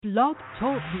Blog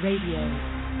Talk Radio.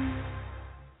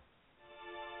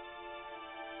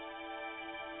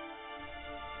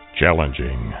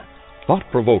 Challenging,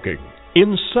 thought-provoking,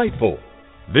 insightful.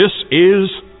 This is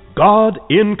God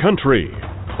in Country,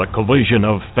 the collision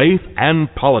of faith and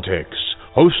politics,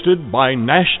 hosted by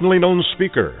nationally known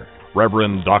speaker,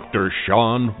 Reverend Dr.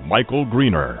 Sean Michael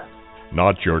Greener.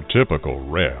 Not your typical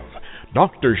Rev.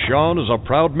 Dr. Sean is a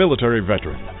proud military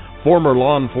veteran, former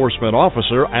law enforcement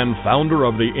officer, and founder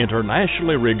of the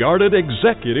internationally regarded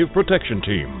Executive Protection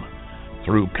Team.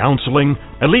 Through counseling,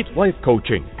 elite life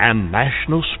coaching, and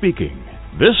national speaking,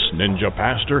 this ninja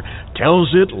pastor tells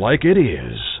it like it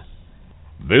is.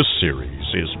 This series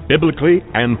is biblically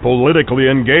and politically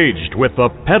engaged with the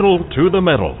pedal to the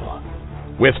metal.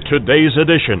 With today's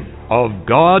edition of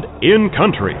God in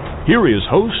Country, here is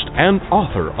host and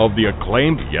author of the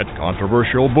acclaimed yet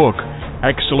controversial book,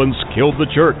 Excellence Killed the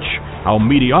Church: How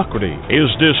Mediocrity is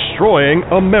Destroying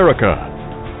America,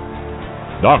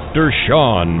 Dr.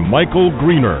 Sean Michael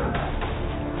Greener.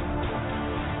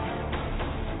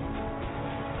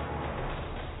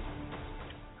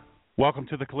 Welcome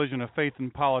to the Collision of Faith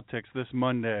and Politics this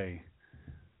Monday,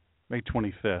 May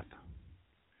 25th.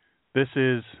 This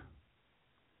is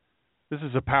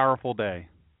a powerful day,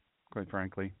 quite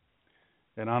frankly.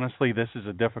 And honestly, this is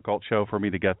a difficult show for me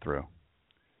to get through.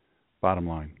 Bottom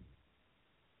line.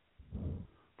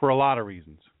 For a lot of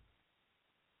reasons.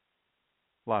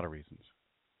 A lot of reasons.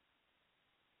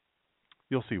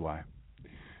 You'll see why.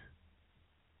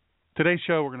 Today's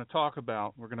show, we're going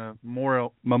to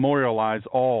memorialize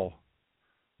all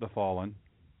the fallen.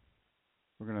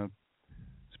 We're going to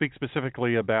speak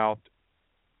specifically about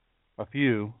a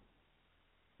few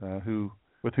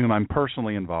with whom I'm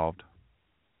personally involved.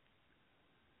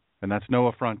 And that's no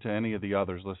affront to any of the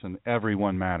others. Listen,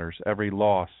 everyone matters. Every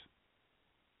loss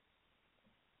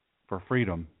for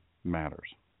freedom matters.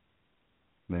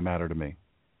 They matter to me.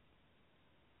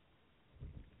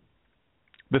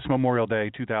 This Memorial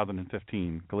Day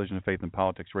 2015 Collision of Faith and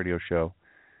Politics radio show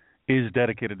is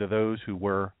dedicated to those who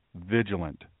were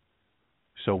vigilant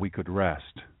so we could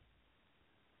rest,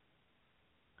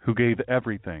 who gave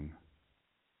everything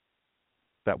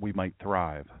that we might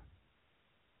thrive,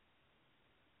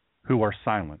 who are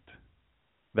silent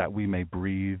that we may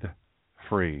breathe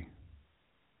free.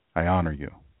 I honor you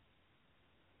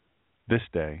this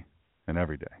day and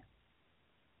every day.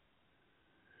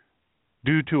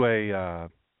 Due to a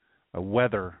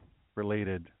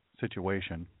weather-related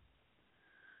situation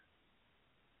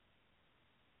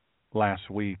last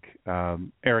week,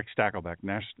 Erik Stackelbeck,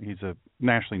 he's a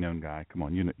nationally known guy. Come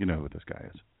on, you know who this guy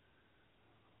is.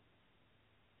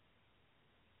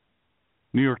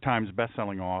 New York Times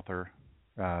best-selling author,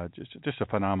 just a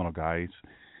phenomenal guy.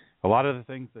 A lot of the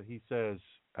things that he says,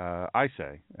 I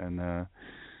say, and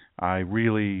I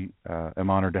really am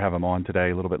honored to have him on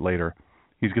today. A little bit later,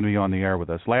 he's going to be on the air with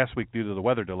us. Last week, due to the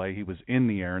weather delay, he was in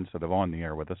the air instead of on the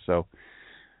air with us. So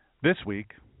this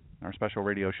week, our special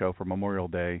radio show for Memorial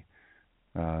Day,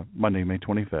 Monday, May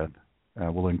 25th,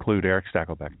 will include Erik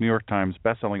Stackelbeck, New York Times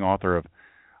best-selling author of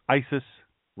ISIS.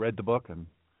 Read the book and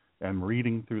am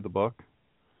reading through the book.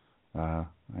 I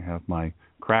have my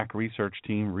crack research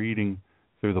team reading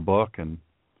through the book, and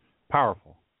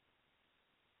powerful.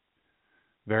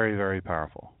 Very, very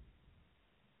powerful.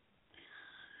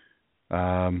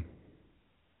 I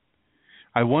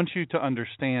want you to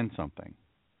understand something.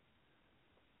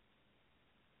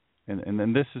 And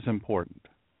then this is important.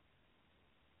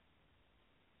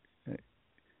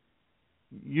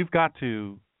 You've got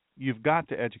to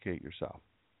educate yourself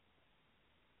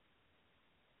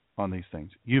on these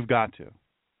things. You've got to.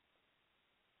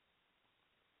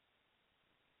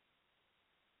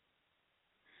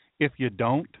 If you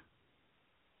don't,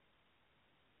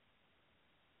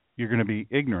 you're going to be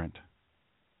ignorant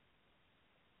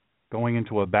going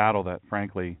into a battle that,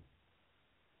 frankly,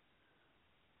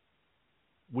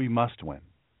 we must win.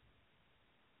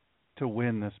 To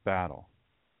win this battle,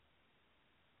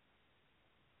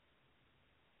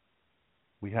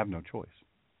 we have no choice.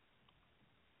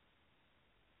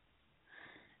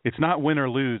 It's not win or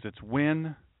lose. It's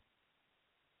win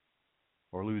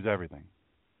or lose everything.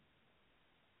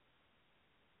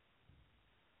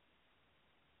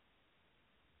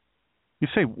 You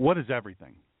say, what is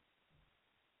everything?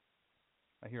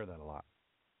 I hear that a lot.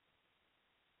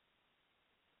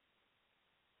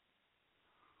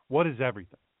 What is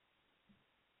everything?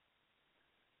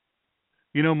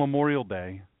 You know, Memorial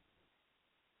Day,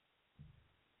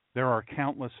 there are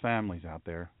countless families out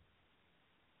there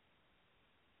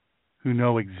who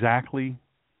know exactly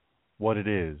what it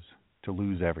is to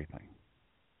lose everything.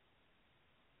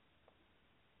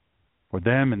 For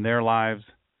them in their lives,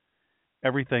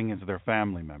 everything is their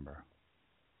family member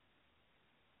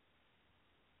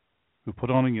who put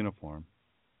on a uniform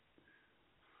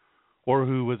or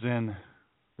who was in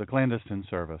the clandestine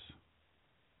service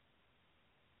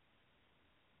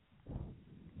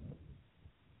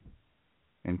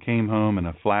and came home in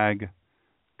a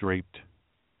flag-draped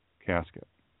casket.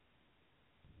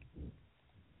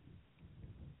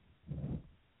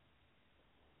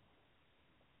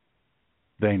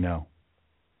 They know.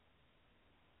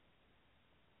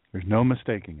 There's no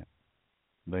mistaking it.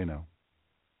 They know.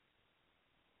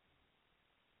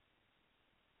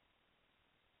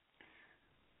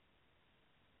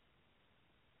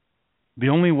 The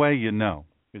only way you know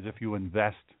is if you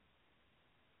invest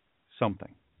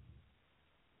something.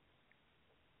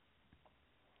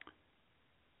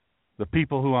 The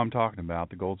people who I'm talking about,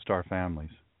 the Gold Star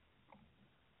families,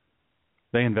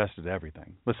 they invested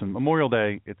everything. Listen, Memorial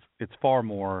Day, it's far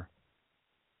more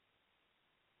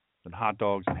than hot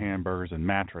dogs and hamburgers and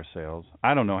mattress sales.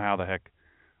 I don't know how the heck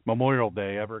Memorial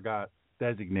Day ever got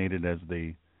designated as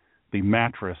the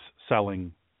mattress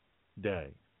selling day,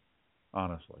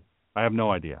 honestly. I have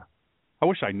no idea. I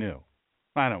wish I knew.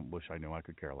 I don't wish I knew. I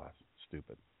could care less.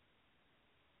 Stupid.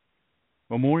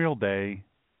 Memorial Day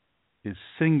is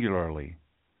singularly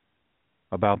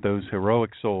about those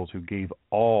heroic souls who gave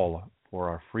all for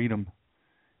our freedom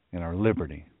and our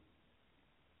liberty.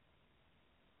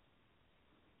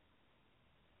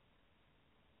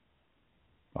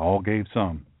 All gave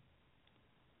some.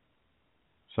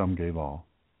 Some gave all.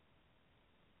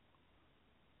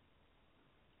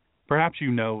 Perhaps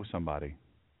you know somebody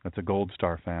that's a Gold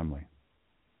Star family.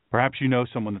 Perhaps you know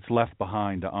someone that's left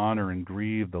behind to honor and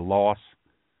grieve the loss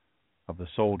of the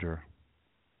soldier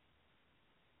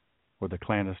or the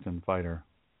clandestine fighter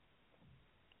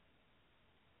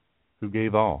who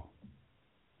gave all.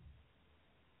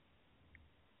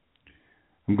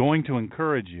 I'm going to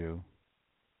encourage you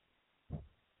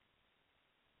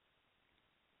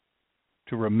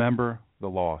to remember the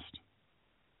lost.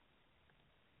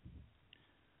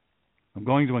 I'm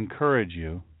going to encourage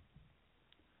you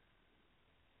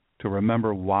to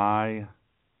remember why.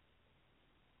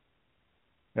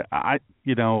 I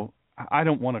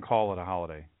don't want to call it a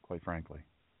holiday, quite frankly.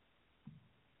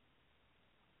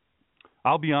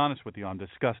 I'll be honest with you, I'm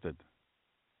disgusted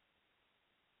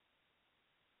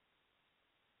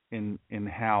in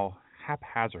how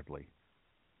haphazardly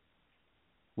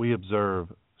we observe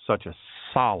such a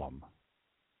solemn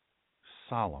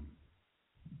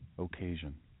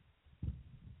occasion.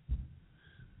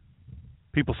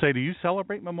 People say, do you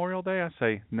celebrate Memorial Day? I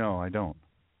say, no, I don't.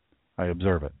 I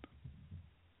observe it.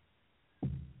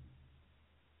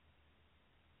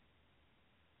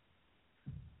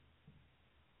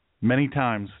 Many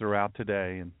times throughout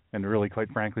today, and really,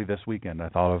 quite frankly, this weekend, I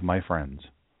thought of my friends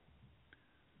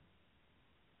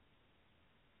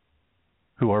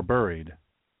who are buried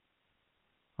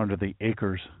under the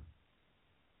acres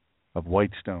of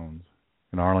white stones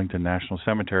in Arlington National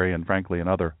Cemetery, and frankly,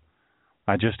 another.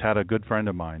 I just had a good friend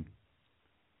of mine,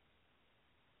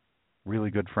 really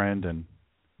good friend, and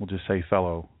we'll just say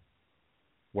fellow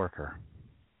worker,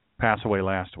 pass away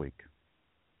last week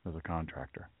as a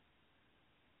contractor.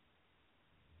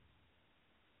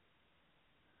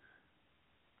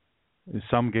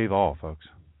 Some gave all, folks.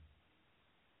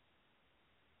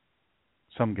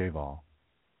 Some gave all.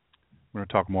 We're going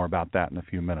to talk more about that in a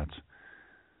few minutes.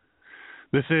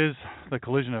 This is the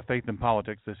Collision of Faith and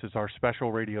Politics. This is our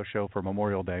special radio show for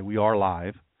Memorial Day. We are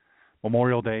live.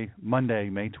 Memorial Day, Monday,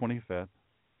 May 25th.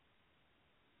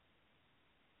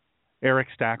 Erik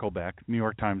Stackelbeck, New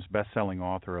York Times best-selling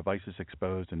author of ISIS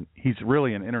Exposed, and he's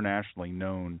really an internationally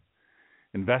known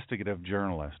investigative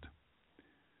journalist.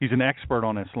 He's an expert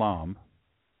on Islam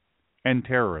and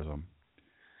terrorism.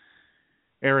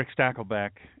 Erik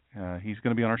Stackelbeck, he's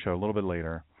going to be on our show a little bit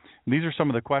later. And these are some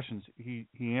of the questions he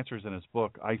answers in his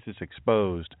book, ISIS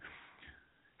Exposed.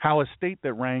 How a state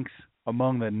that ranks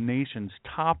among the nation's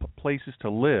top places to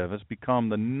live has become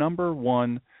the number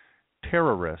one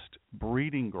terrorist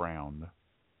breeding ground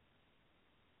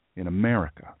in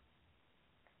America.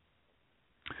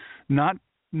 Not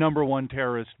number one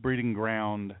terrorist breeding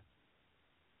ground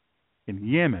in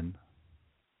Yemen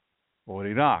or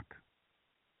Iraq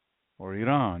or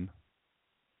Iran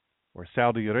or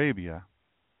Saudi Arabia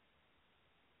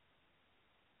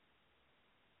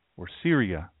or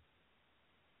Syria,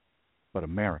 but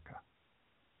America.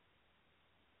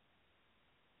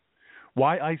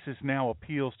 Why ISIS now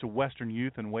appeals to Western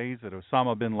youth in ways that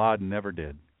Osama bin Laden never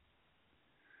did.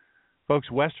 Folks,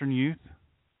 Western youth,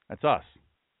 that's us.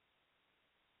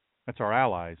 That's our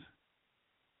allies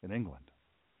in England,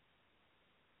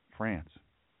 France,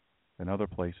 and other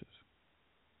places.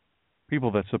 people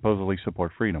that supposedly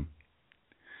support freedom.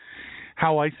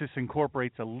 How ISIS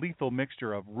incorporates a lethal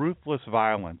mixture of ruthless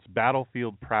violence,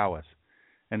 battlefield prowess,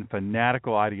 and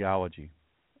fanatical ideology,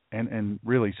 and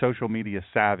really social media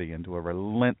savvy into a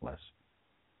relentless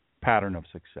pattern of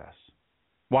success.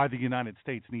 Why the United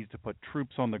States needs to put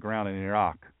troops on the ground in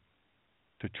Iraq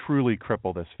to truly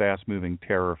cripple this fast-moving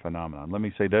terror phenomenon. Let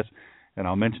me say this, and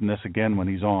I'll mention this again when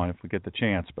he's on if we get the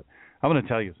chance, but I'm going to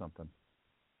tell you something.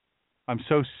 I'm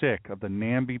so sick of the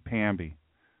namby-pamby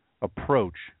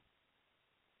approach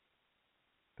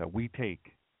that we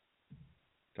take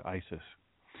to ISIS.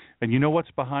 And you know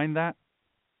what's behind that?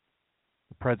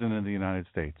 The President of the United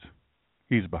States.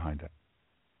 He's behind it.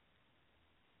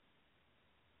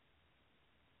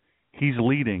 He's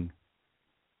leading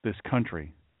this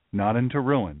country not into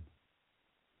ruin,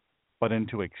 but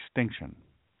into extinction.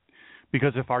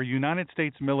 Because if our United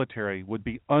States military would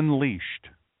be unleashed,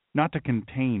 not to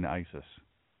contain ISIS,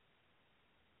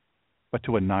 but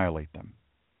to annihilate them,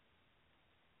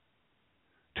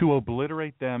 to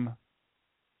obliterate them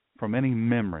from any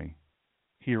memory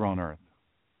here on earth,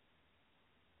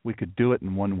 we could do it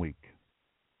in 1 week.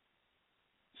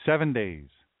 7 days,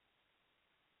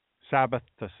 Sabbath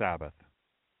to Sabbath,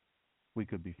 we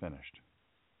could be finished.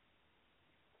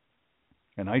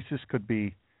 And ISIS could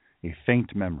be a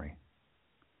faint memory.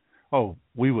 Oh,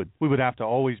 we would have to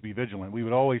always be vigilant. We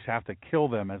would always have to kill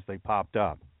them as they popped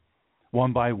up,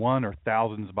 one by one or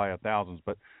thousands by thousands.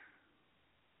 But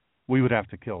we would have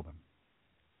to kill them,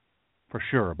 for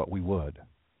sure, but we would.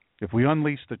 If we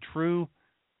unleash the true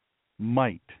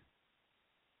might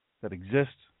that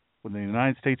exists within the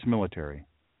United States military,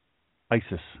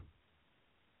 ISIS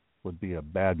would be a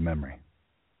bad memory.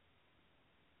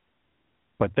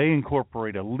 But they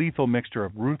incorporate a lethal mixture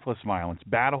of ruthless violence,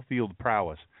 battlefield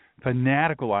prowess,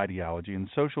 fanatical ideology, and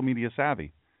social media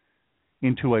savvy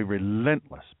into a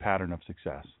relentless pattern of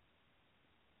success.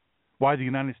 Why the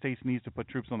United States needs to put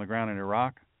troops on the ground in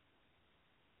Iraq?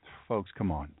 Folks,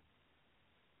 come on.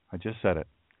 I just said it.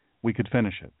 We could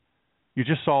finish it. You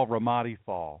just saw Ramadi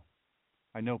fall.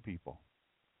 I know people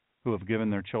who have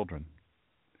given their children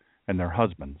and their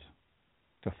husbands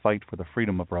to fight for the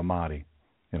freedom of Ramadi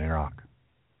in Iraq.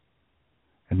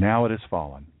 And now it has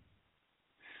fallen.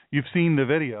 You've seen the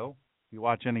video. If you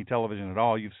watch any television at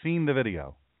all, you've seen the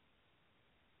video.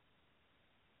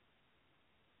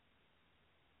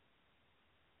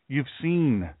 You've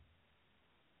seen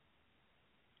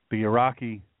the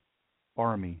Iraqi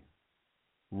army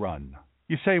run.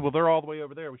 You say, well, they're all the way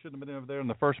over there. We shouldn't have been over there in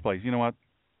the first place. You know what?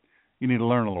 You need to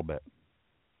learn a little bit.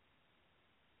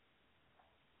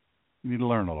 You need to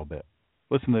learn a little bit.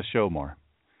 Listen to this show more.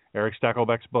 Erik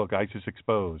Stackelbeck's book, ISIS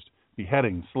Exposed,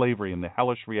 Beheading, Slavery, and the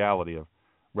Hellish Reality of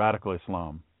Radical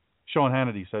Islam. Sean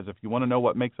Hannity says, if you want to know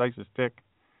what makes ISIS tick,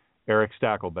 Erik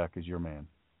Stackelbeck is your man.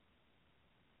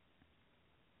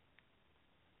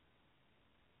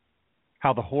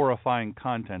 How the horrifying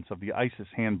contents of the ISIS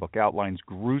handbook outlines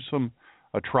gruesome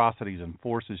atrocities and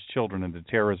forces children into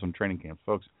terrorism training camps.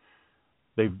 Folks,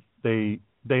 they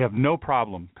have no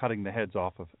problem cutting the heads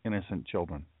off of innocent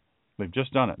children. They've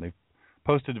just done it. They've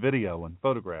posted video and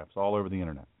photographs all over the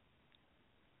internet.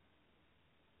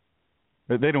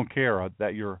 They don't care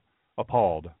that you're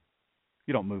appalled.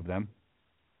 You don't move them.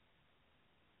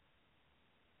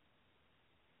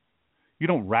 You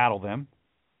don't rattle them.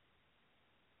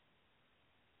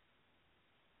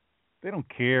 They don't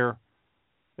care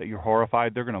that you're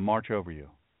horrified. They're going to march over you.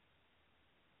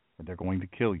 Or they're going to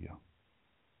kill you.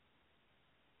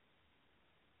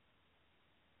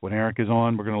 When Erik is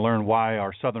on, we're going to learn why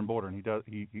our southern border, and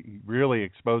he really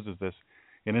exposes this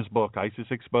in his book, ISIS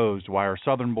Exposed, why our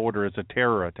southern border is a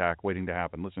terror attack waiting to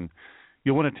happen. Listen,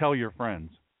 you'll want to tell your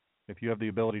friends. If you have the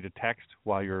ability to text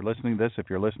while you're listening to this, if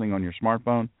you're listening on your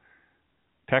smartphone,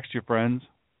 text your friends,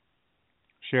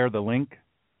 share the link.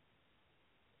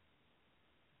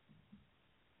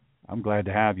 I'm glad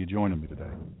to have you joining me today.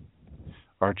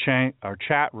 Our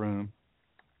chat room,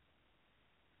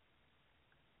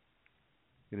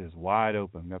 it is wide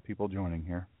open. We've got people joining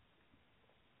here.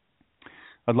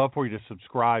 I'd love for you to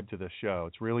subscribe to this show.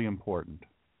 It's really important.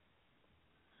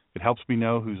 It helps me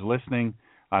know who's listening.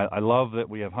 I love that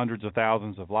we have hundreds of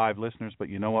thousands of live listeners, but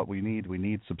you know what we need? We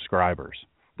need subscribers.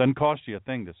 Doesn't cost you a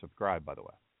thing to subscribe, by the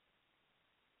way.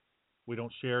 We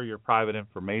don't share your private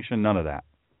information, none of that.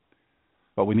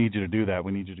 But we need you to do that.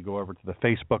 We need you to go over to the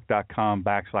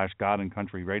facebook.com/God and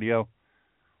Country Radio.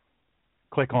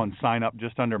 Click on sign up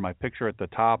just under my picture at the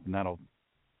top, and that'll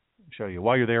show you.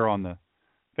 While you're there on the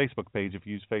Facebook page, if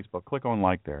you use Facebook, click on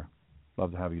like there.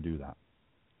 Love to have you do that.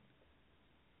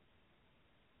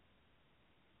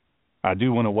 I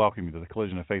do want to welcome you to the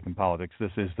Collision of Faith and Politics.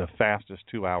 This is the fastest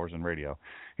 2 hours in radio.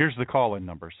 Here's the call-in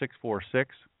number,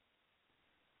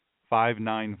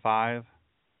 646-595-4641.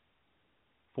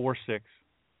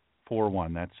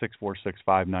 That's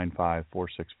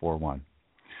 646-595-4641.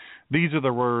 These are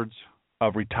the words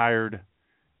of retired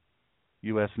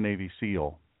U.S. Navy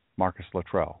SEAL Marcus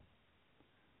Luttrell.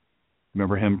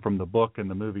 Remember him from the book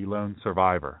and the movie Lone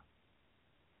Survivor.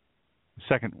 The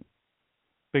second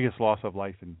biggest loss of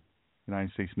life in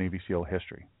United States Navy SEAL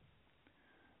history.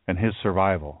 And his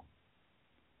survival.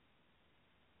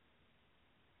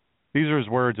 These are his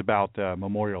words about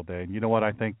Memorial Day. And you know what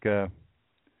I think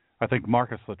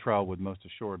Marcus Luttrell would most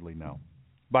assuredly know.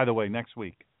 By the way, next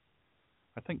week.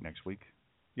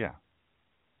 Yeah.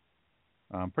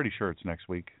 I'm pretty sure it's next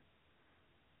week.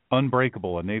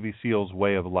 Unbreakable, a Navy SEAL's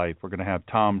way of life. We're going to have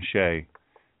Tom Shea,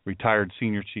 retired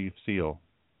Senior Chief SEAL,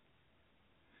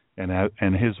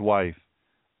 and his wife.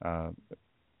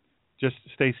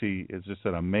 Stacy is just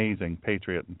an amazing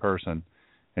patriot in person.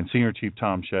 And Senior Chief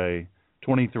Tom Shea,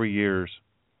 23 years,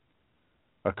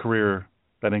 a career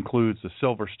that includes the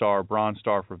Silver Star, Bronze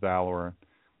Star for Valor,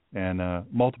 and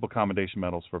multiple commendation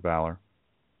medals for Valor.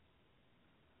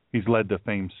 He's led the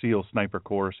famed SEAL Sniper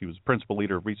Course. He was principal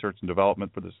leader of research and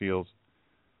development for the SEALs.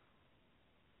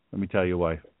 Let me tell you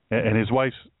why. And his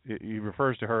wife, he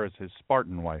refers to her as his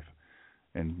Spartan wife,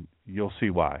 and you'll see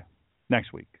why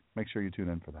next week. Make sure you tune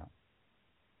in for that.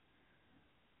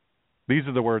 These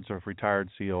are the words of retired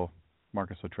SEAL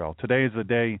Marcus Luttrell. Today is the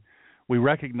day we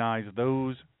recognize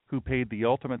those who paid the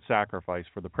ultimate sacrifice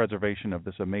for the preservation of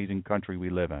this amazing country we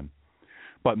live in.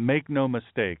 But make no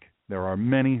mistake, there are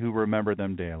many who remember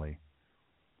them daily.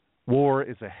 War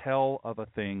is a hell of a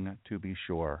thing, to be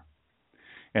sure.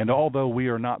 And although we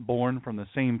are not born from the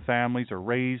same families or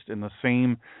raised in the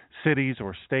same cities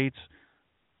or states,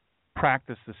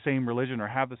 practice the same religion, or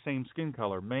have the same skin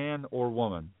color, man or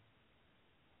woman,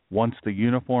 once the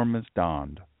uniform is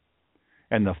donned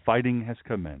and the fighting has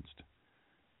commenced,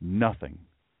 nothing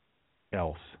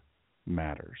else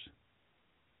matters.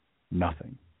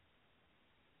 Nothing.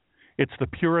 It's the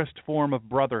purest form of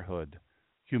brotherhood,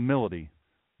 humility,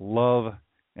 love,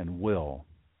 and will.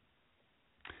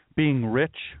 Being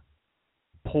rich,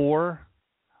 poor,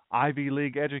 Ivy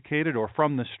League educated, or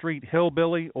from the street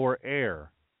hillbilly or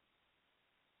heir,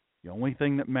 the only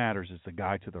thing that matters is the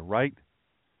guy to the right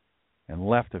and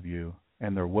left of you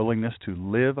and their willingness to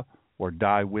live or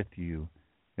die with you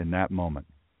in that moment.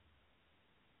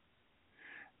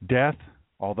 Death,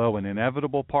 although an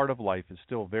inevitable part of life, is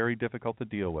still very difficult to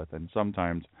deal with and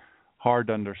sometimes hard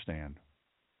to understand.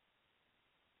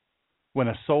 When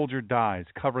a soldier dies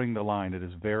covering the line, it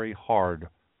is very hard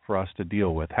for us to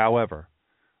deal with. However,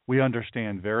 we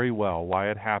understand very well why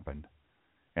it happened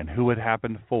and who it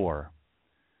happened for.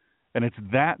 And it's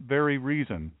that very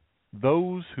reason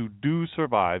those who do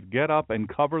survive get up and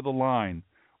cover the line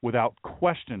without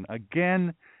question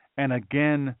again and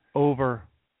again, over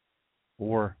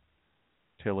or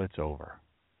till it's over.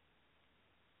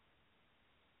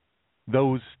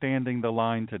 Those standing the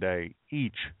line today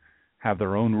each have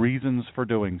their own reasons for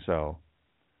doing so.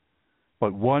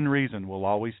 But one reason will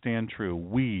always stand true.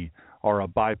 We are a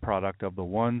byproduct of the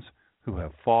ones who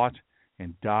have fought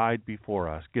and died before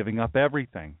us, giving up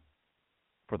everything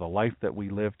for the life that we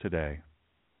live today.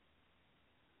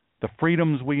 The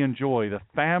freedoms we enjoy, the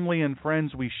family and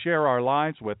friends we share our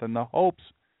lives with, and the hopes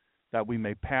that we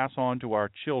may pass on to our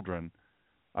children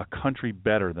a country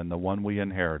better than the one we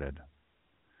inherited.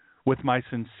 With my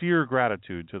sincere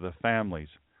gratitude to the families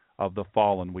of the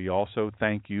fallen, we also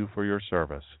thank you for your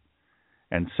service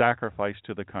and sacrifice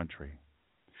to the country.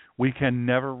 We can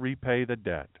never repay the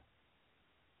debt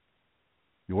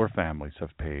your families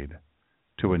have paid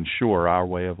to ensure our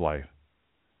way of life.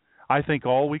 I think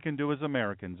all we can do as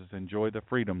Americans is enjoy the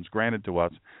freedoms granted to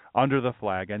us under the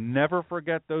flag and never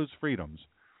forget those freedoms,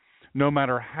 no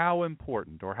matter how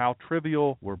important or how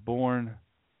trivial, were born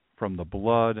from the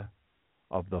blood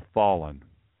of the fallen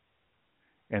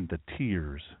and the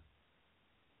tears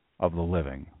of the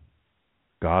living.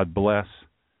 God bless,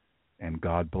 and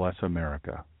God bless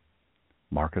America.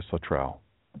 Marcus Luttrell.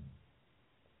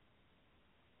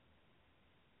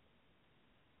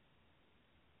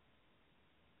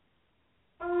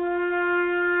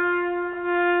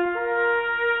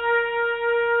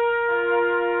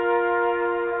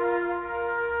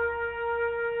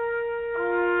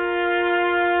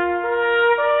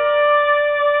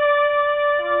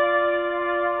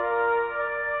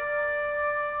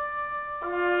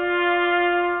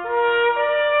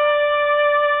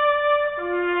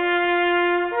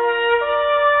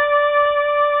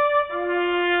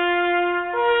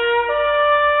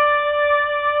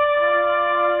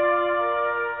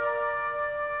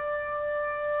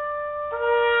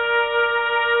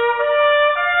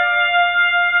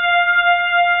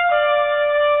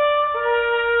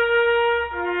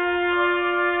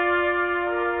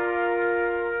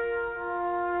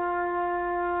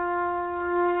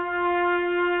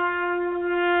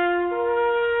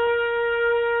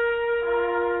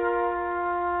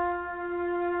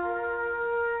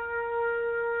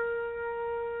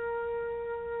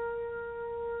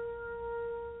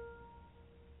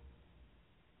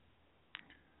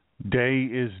 Day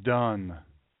is done.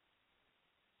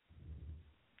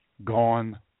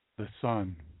 Gone the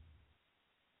sun.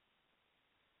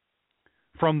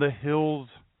 From the hills,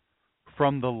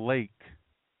 from the lake,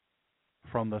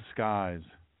 from the skies,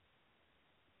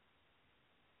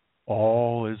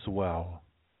 all is well.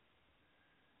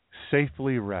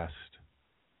 Safely rest.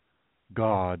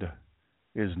 God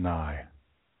is nigh.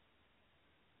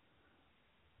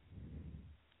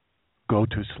 Go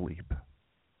to sleep.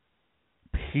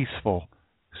 Peaceful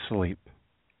sleep.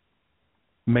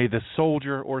 May the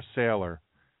soldier or sailor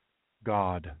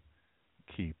God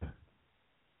keep.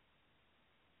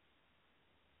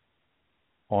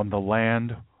 On the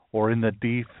land or in the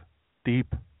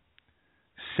deep,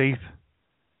 safe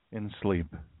in sleep.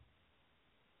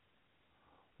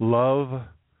 Love,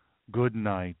 good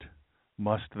night,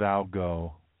 must thou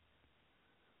go,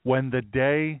 when the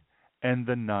day and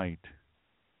the night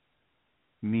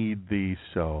need thee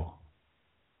so.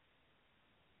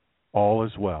 All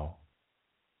is well.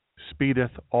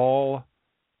 Speedeth all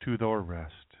to their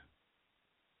rest.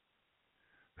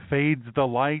 Fades the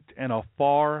light, and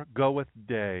afar goeth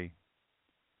day,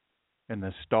 and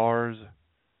the stars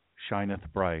shineth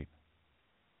bright.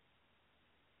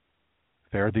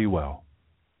 Fare thee well.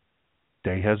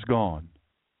 Day has gone.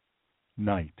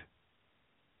 Night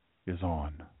is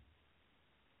on.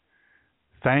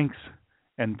 Thanks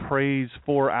and praise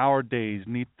for our days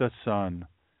neath the sun,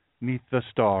 neath the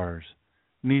stars,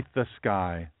 neath the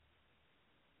sky.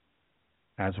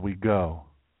 As we go,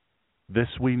 this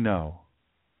we know,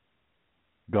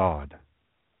 God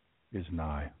is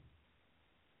nigh.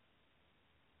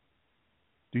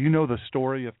 Do you know the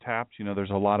story of taps? You know, there's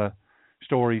a lot of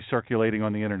stories circulating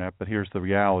on the internet, but here's the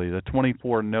reality. The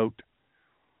 24-note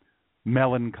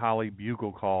melancholy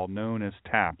bugle call known as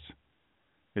taps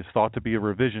is thought to be a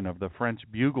revision of the French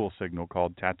bugle signal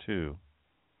called tattoo.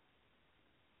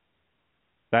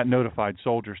 That notified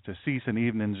soldiers to cease an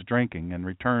evening's drinking and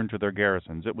return to their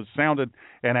garrisons. It was sounded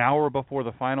an hour before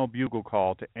the final bugle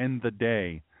call to end the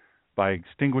day by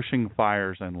extinguishing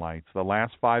fires and lights. The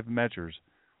last 5 measures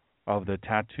of the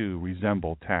tattoo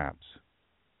resemble taps.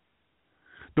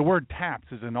 The word taps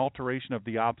is an alteration of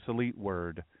the obsolete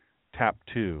word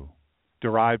tap-to,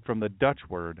 derived from the Dutch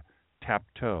word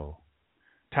tap-toe.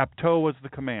 Tap-toe was the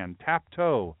command,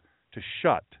 tap-toe, to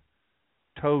shut,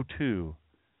 toe-to,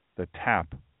 the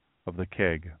tap of the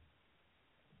keg.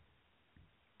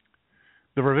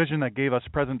 The revision that gave us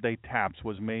present-day taps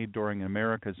was made during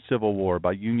America's Civil War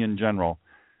by Union General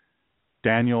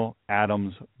Daniel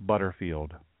Adams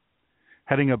Butterfield,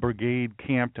 heading a brigade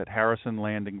camped at Harrison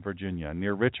Landing, Virginia,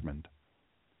 near Richmond.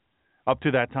 Up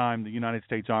to that time, the United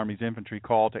States Army's infantry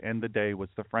call to end the day was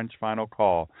the French final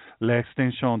call,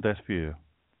 l'extinction des feux.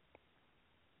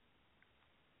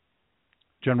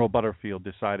 General Butterfield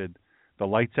decided the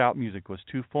lights-out music was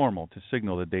too formal to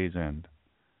signal the day's end.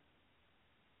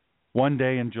 One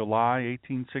day in July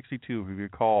 1862, he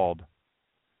recalled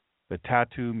the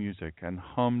tattoo music and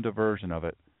hummed a version of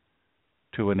it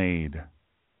to an aide,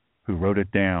 who wrote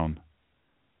it down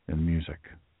in music.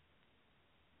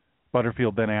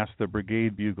 Butterfield then asked the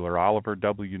brigade bugler, Oliver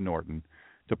W. Norton,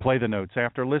 to play the notes.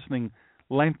 After listening,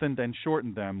 lengthened and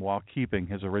shortened them while keeping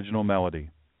his original melody.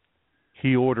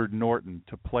 He ordered Norton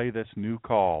to play this new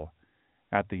call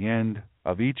at the end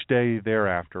of each day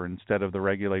thereafter instead of the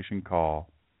regulation call.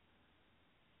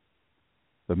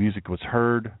 The music was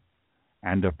heard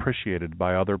and appreciated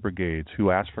by other brigades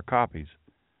who asked for copies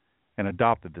and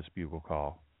adopted this bugle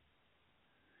call.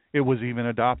 It was even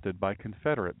adopted by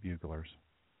Confederate buglers.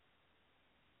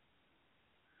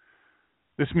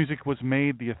 This music was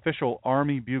made the official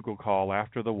Army bugle call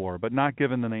after the war, but not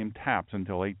given the name taps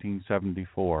until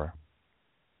 1874.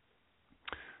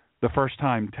 The first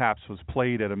time taps was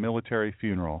played at a military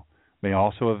funeral may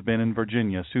also have been in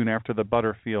Virginia soon after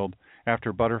Butterfield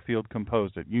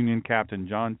composed it. Union Captain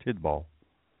John Tidball,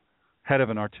 head of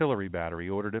an artillery battery,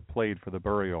 ordered it played for the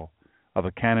burial of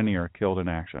a cannoneer killed in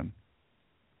action.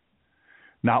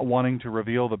 Not wanting to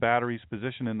reveal the battery's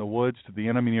position in the woods to the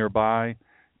enemy nearby,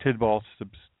 Tidball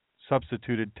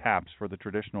substituted taps for the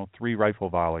traditional 3 rifle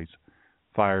volleys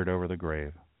fired over the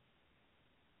grave.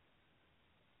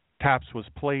 Taps was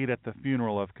played at the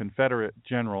funeral of Confederate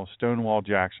General Stonewall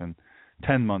Jackson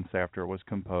 10 months after it was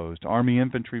composed. Army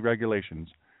infantry regulations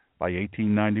by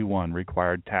 1891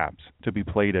 required taps to be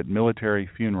played at military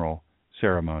funeral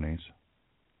ceremonies.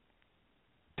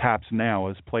 Taps now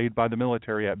is played by the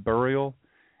military at burial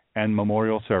and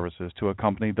memorial services to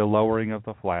accompany the lowering of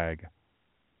the flag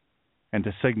and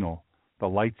to signal the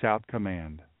lights-out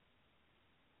command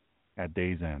at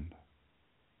day's end.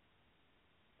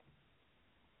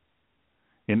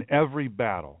 In every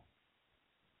battle,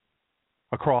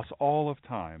 Across all of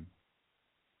time,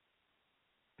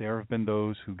 there have been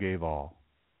those who gave all.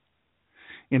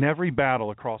 In every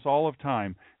battle across all of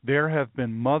time, there have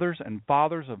been mothers and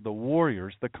fathers of the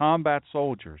warriors, the combat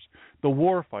soldiers, the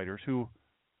war fighters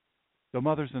the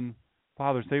mothers and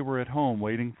fathers, they were at home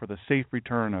waiting for the safe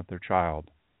return of their child,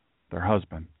 their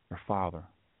husband, their father.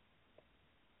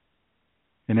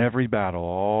 In every battle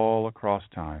all across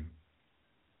time,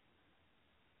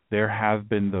 there have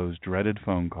been those dreaded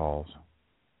phone calls,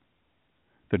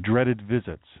 the dreaded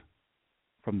visits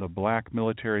from the black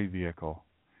military vehicle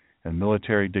and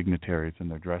military dignitaries in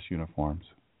their dress uniforms.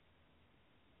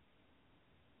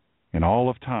 In all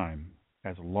of time,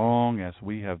 as long as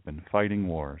we have been fighting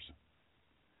wars,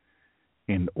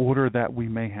 in order that we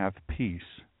may have peace,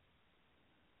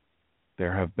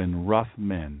 there have been rough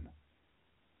men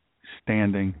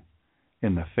standing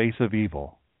in the face of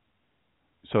evil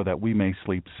so that we may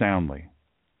sleep soundly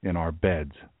in our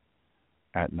beds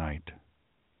at night.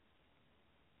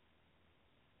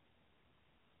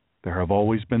 There have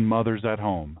always been mothers at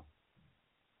home,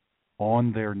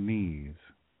 on their knees,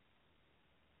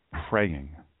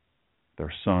 praying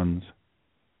their sons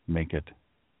make it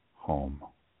home.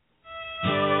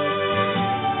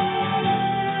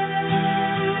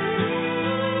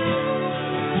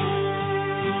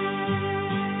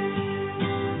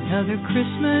 Another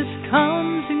Christmas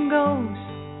comes and goes,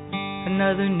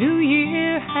 another new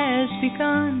year has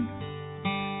begun,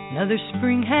 another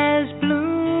spring has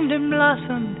bloomed and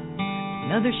blossomed,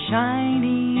 another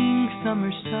shining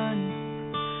summer sun.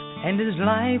 And as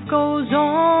life goes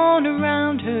on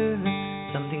around her,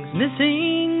 something's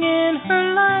missing in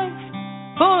her life,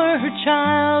 for her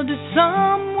child is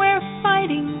somewhere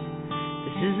fighting.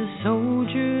 This is a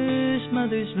soldier's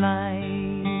mother's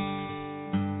life.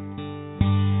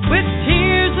 With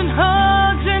tears and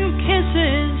hugs and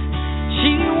kisses,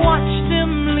 she watched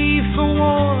them leave for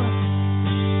war,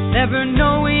 never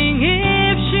knowing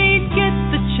if she'd get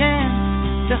the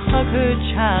chance to hug her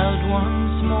child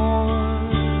once more.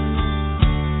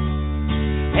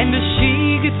 And as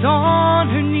she gets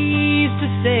on her knees to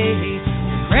say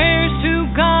prayers to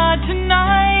God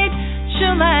tonight,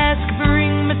 she'll ask,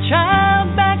 bring my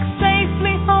child back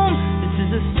safely home. This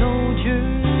is a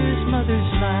soldier's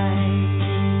mother's life.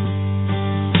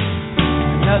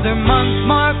 Another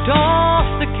month marked off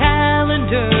the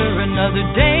calendar, another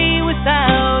day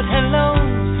without hellos,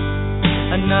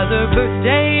 another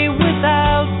birthday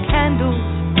without candles,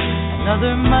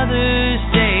 another Mother's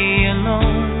Day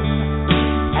alone.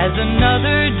 As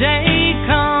another day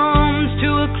comes to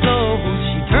a close,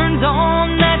 she turns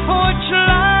on that porch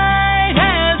light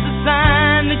as a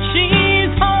sign that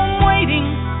she's home waiting.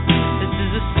 This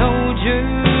is a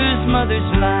soldier's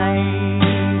mother's life.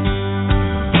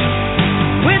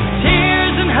 With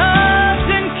tears and hugs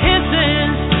and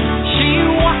kisses, she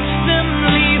watched them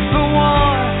leave for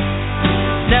war,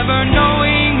 never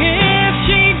knowing if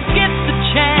she'd get the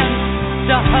chance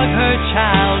to hug her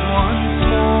child once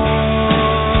more.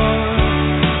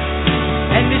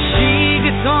 And as she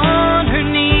gets on her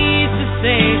knees to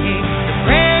say the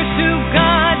prayers to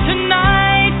God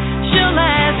tonight, she'll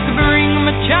ask, bring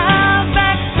my child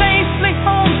back safely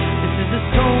home. This is a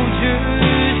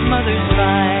soldier's mother's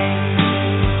life.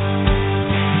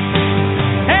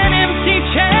 An empty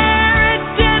chair at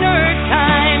dinner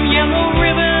time, yellow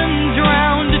ribbons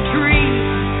round a tree,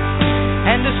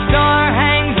 and a star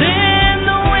hangs in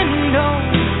the window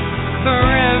for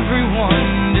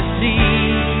everyone to see.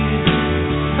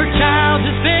 Her child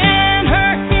has been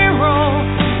her hero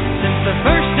since the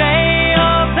first day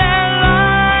of their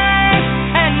life,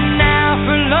 and now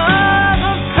for love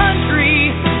of country,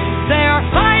 they are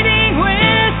fighting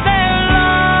with their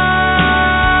lives.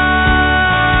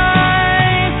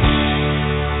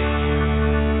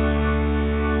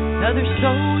 Another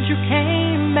soldier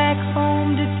came back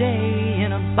home today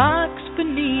in a box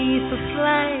beneath a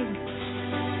flag,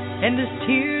 and as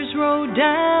tears rolled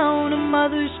down a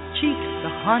mother's cheek, the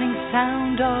haunting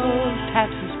sound of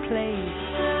Pabst's played.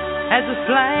 As the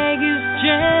flag is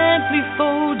gently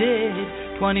folded,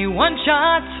 21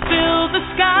 shots fill the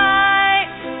sky,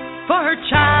 for her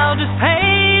child has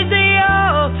paid the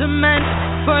ultimate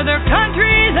for their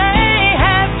country they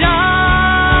have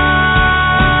died.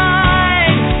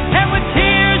 And with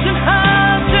tears and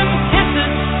hugs and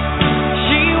kisses,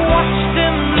 she watched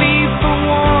them leave for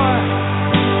war,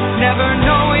 never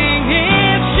knowing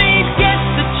if she'd get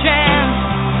the chance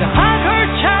to hug her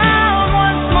child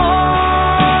once more.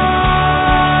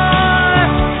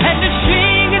 And as she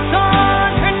gets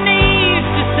on her knees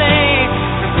to say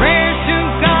her prayers to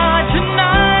God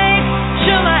tonight,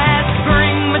 she'll ask,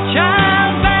 bring my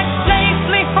child back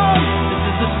safely home.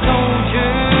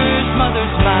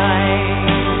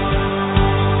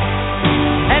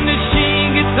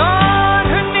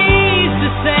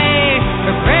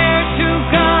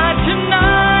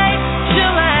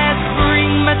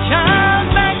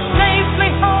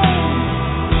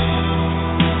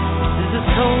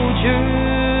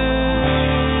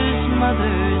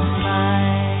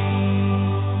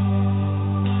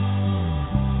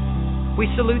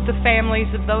 salute the families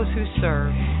of those who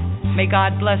serve. May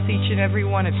God bless each and every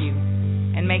one of you,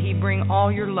 and may He bring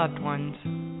all your loved ones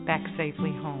back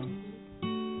safely home.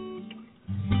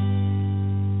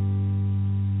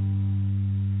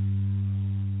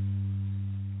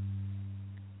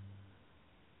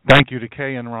 Thank you to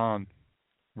Kay and Ron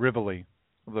Rivoli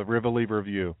of the Rivoli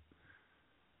Review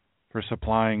for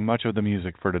supplying much of the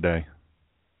music for today.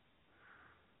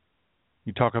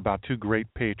 You talk about two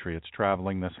great patriots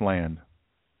traveling this land,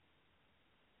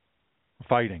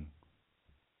 fighting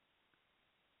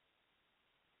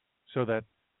so that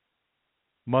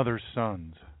mother's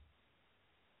sons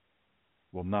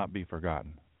will not be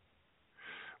forgotten.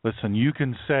 Listen, you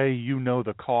can say you know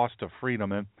the cost of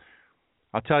freedom, and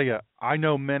I'll tell you, I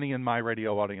know many in my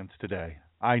radio audience today.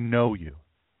 I know you.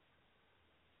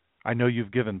 I know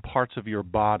you've given parts of your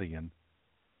body and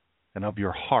of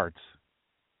your hearts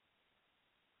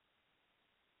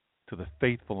to the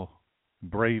faithful,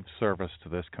 brave service to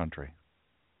this country.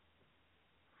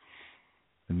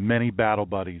 And many battle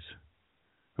buddies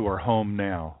who are home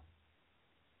now,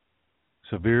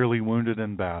 severely wounded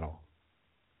in battle,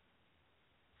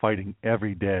 fighting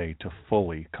every day to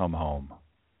fully come home.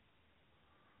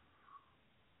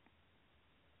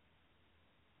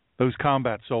 Those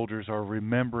combat soldiers are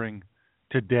remembering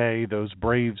today those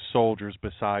brave soldiers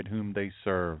beside whom they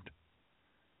served,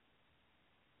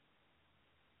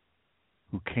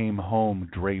 who came home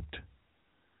draped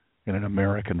in an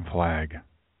American flag.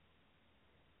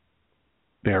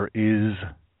 There is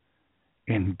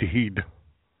indeed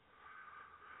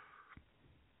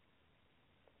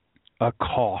a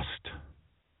cost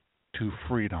to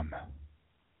freedom.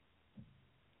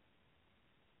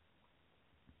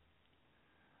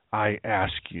 I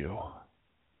ask you,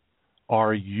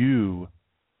 are you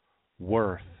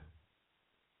worth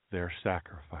their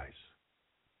sacrifice?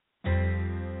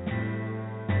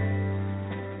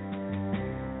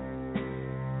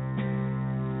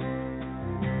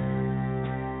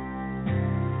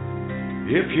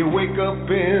 If you wake up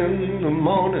in the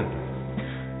morning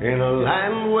in a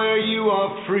land where you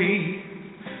are free,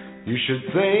 you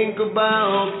should think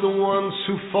about the ones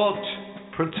who fought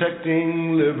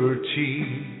protecting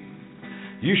liberty.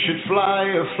 You should fly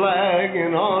a flag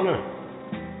in honor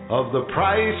of the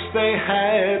price they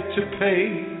had to pay.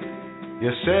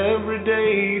 Yes, every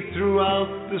day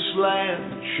throughout this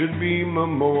land should be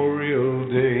Memorial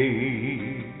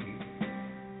Day.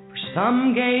 For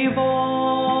some gave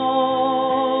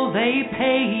all, they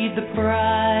paid the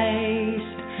price.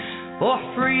 For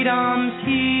freedom's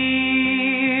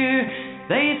here,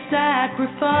 they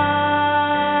sacrificed.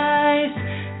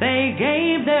 They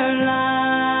gave their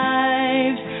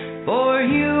lives for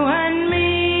you and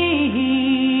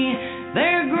me.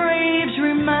 Their graves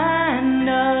remind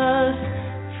us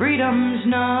freedom's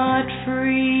not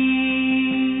free.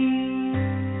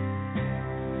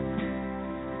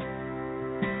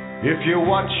 If you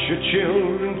watch your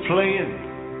children playing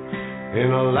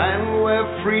in a land where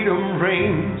freedom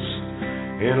reigns,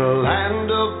 in a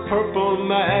land of purple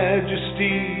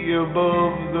majesty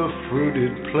above the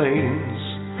fruited plains,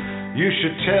 you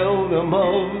should tell them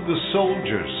of the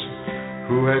soldiers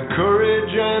who had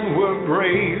courage and were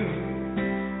brave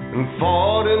and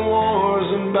fought in wars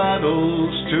and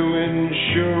battles to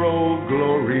ensure Old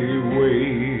Glory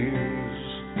waves.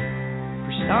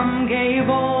 For some gave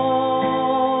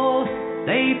all,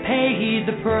 they paid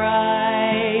the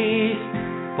price.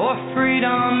 For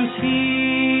freedom's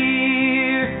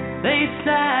here, they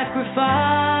sacrificed.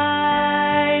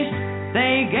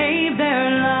 They gave their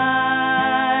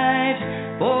lives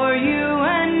for you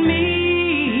and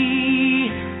me.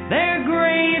 Their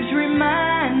graves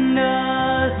remind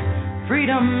us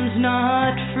freedom's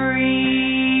not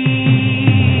free.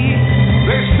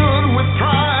 They stood with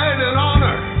pride and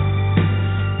honor,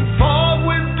 fought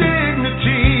with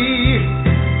dignity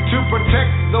to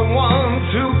protect the ones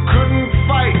who couldn't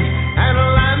fight and a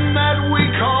land that we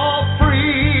call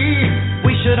free.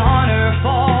 We should honor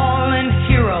fallen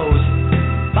heroes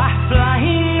by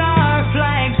flying our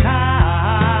flags high,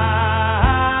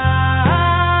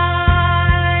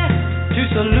 to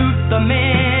salute the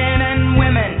men and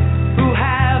women who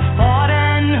have fought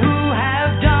and who have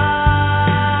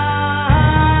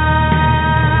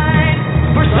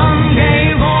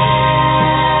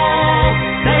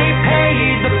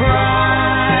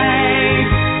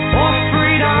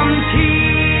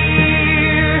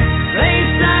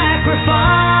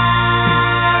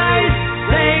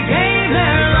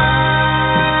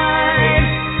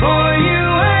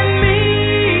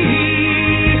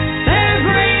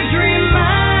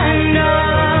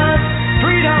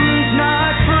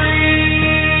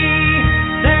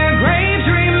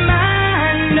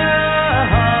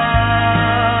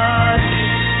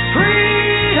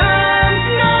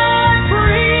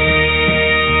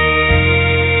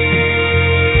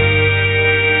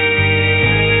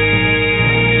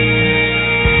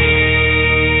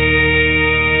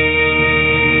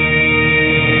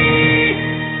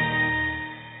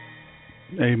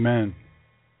Amen.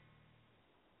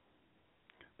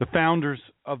 The founders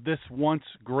of this once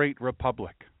great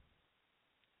republic,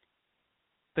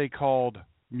 they called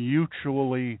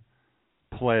mutually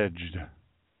pledged.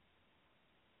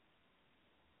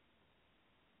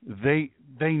 They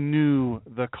knew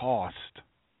the cost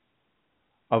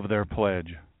of their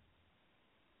pledge.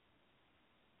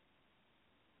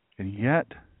 And yet,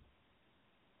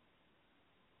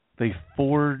 they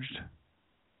forged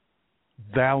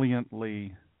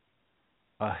valiantly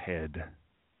ahead.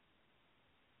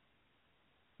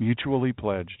 Mutually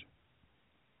pledged.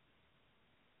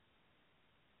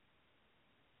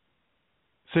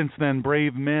 Since then,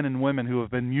 brave men and women who have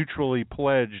been mutually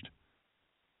pledged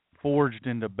forged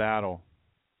into battle.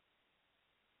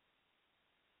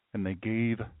 And they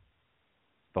gave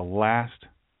the last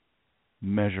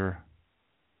measure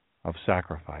of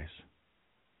sacrifice.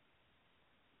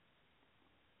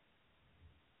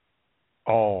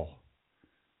 All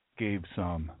gave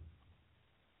some.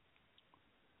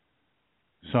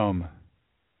 Some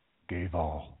gave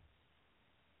all.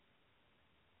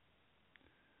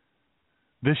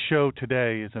 This show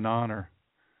today is in honor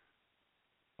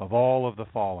of all of the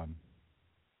fallen.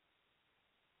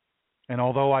 And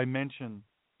although I mention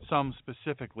some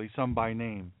specifically, some by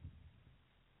name,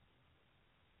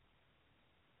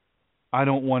 I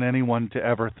don't want anyone to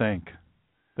ever think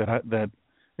that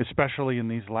especially in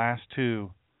these last two,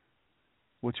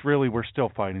 which really we're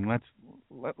still fighting.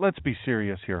 Let's be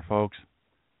serious here, folks.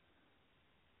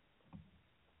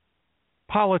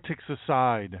 Politics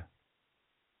aside,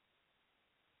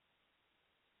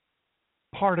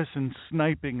 partisan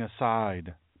sniping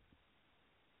aside,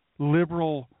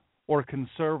 liberal or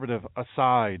conservative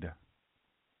aside,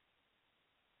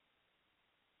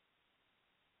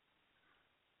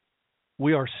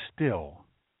 we are still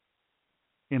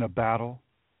in a battle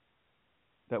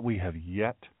that we have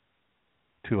yet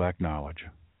to acknowledge.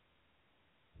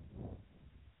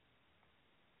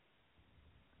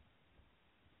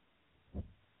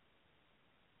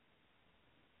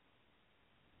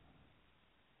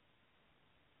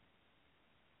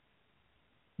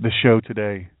 The show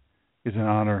today is in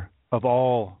honor of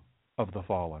all of the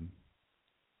fallen.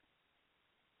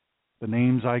 The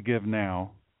names I give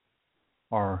now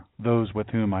are those with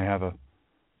whom I have a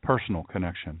personal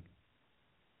connection.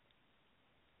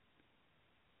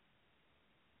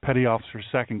 Petty Officer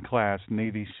Second Class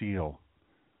Navy SEAL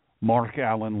Mark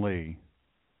Allen Lee,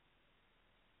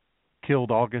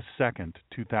 killed August 2nd,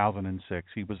 2006.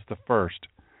 He was the first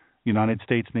United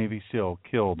States Navy SEAL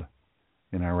killed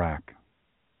in Iraq.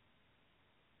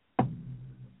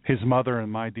 His mother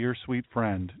and my dear sweet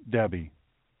friend, Debbie,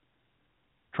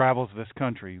 travels this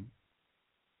country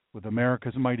with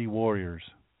America's mighty warriors.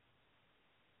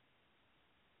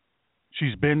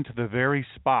 She's been to the very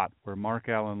spot where Mark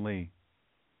Allen Lee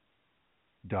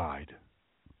died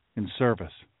in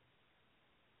service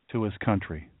to his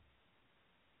country.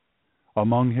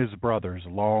 Among his brothers,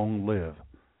 long live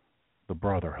the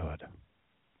brotherhood.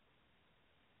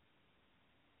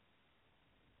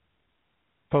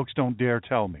 Folks, don't dare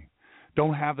tell me.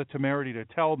 Don't have the temerity to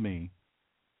tell me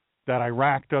that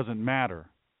Iraq doesn't matter,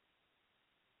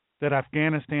 that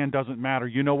Afghanistan doesn't matter.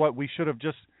 You know what? We should have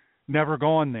just never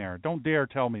gone there. Don't dare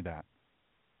tell me that.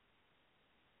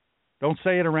 Don't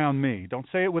say it around me. Don't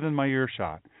say it within my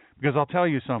earshot. Because I'll tell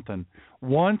you something.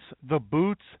 Once the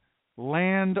boots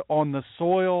land on the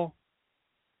soil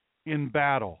in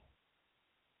battle,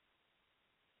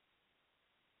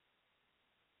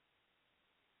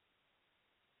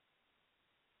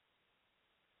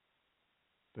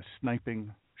 the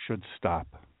sniping should stop.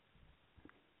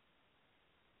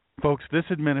 Folks, this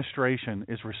administration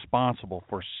is responsible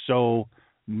for so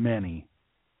many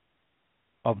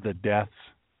of the deaths.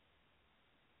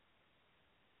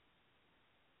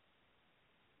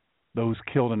 Those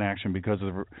killed in action because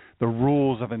of the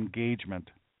rules of engagement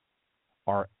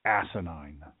are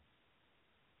asinine.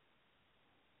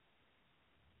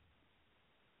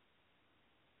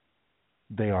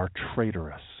 They are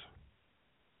traitorous.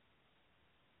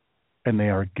 And they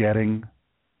are getting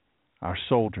our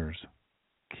soldiers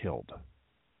killed.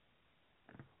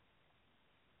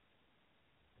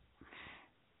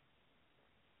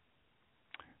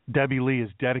 Debbie Lee has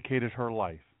dedicated her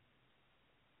life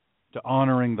to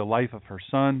honoring the life of her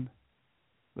son,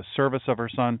 the service of her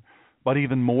son, but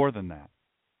even more than that.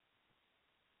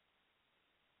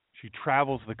 She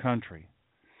travels the country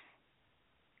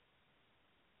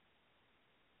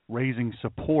raising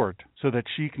support so that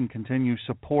she can continue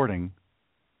supporting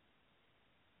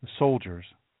the soldiers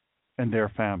and their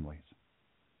families.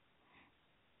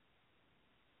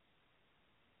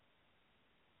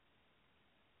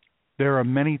 There are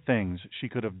many things she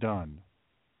could have done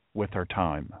with her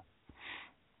time.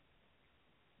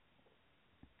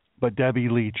 But Debbie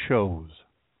Lee chose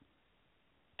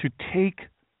to take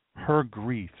her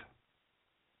grief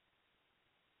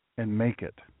and make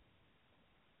it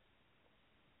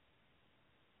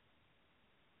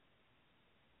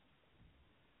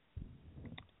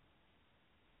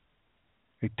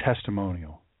a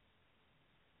testimonial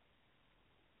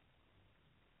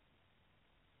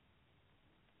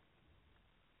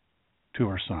to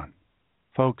her son.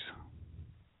 Folks,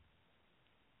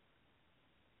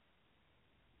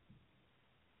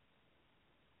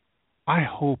 I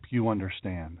hope you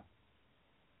understand.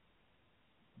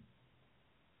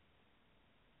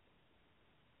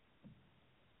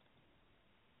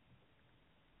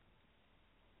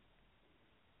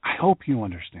 I hope you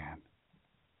understand.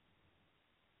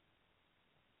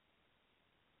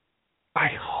 I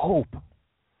hope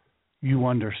you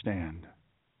understand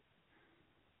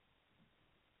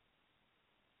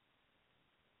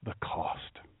the cost.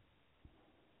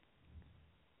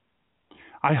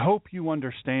 I hope you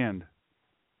understand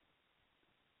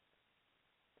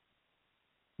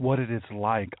what it is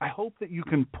like. I hope that you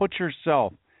can put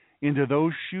yourself into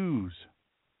those shoes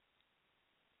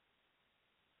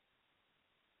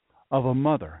of a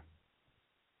mother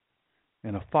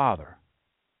and a father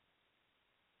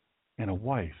and a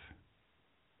wife.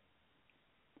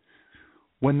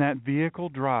 When that vehicle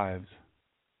drives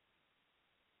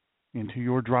into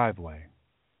your driveway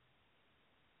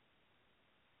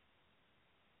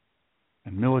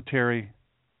and military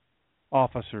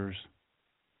officers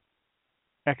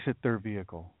exit their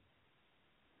vehicle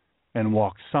and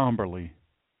walk somberly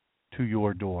to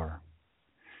your door.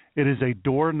 It is a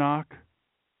door knock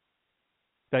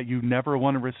that you never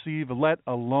want to receive, let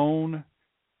alone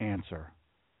answer.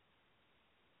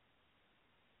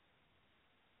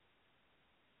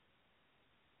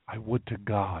 I would to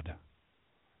God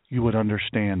you would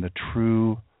understand the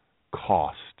true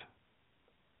cost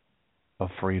of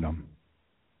freedom.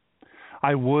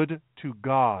 I would to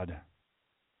God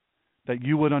that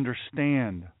you would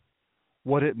understand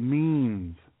what it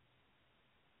means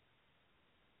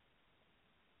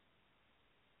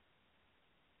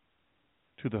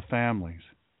to the families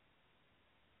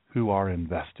who are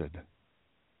invested.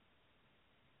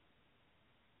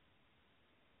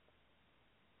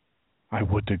 I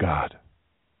would to God.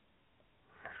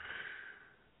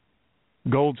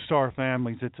 Gold Star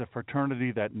families, it's a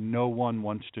fraternity that no one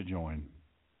wants to join.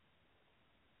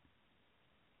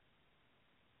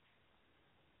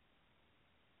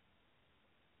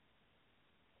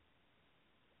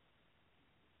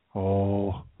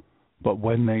 Oh, but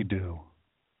when they do,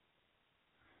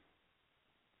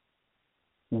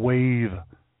 wave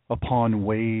upon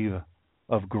wave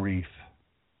of grief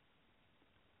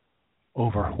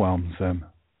overwhelms them.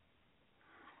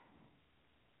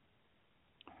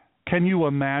 Can you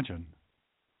imagine,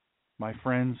 my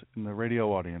friends in the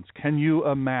radio audience, can you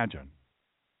imagine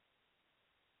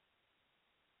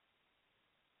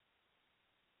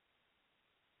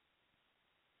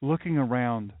looking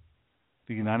around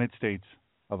the United States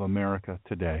of America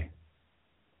today,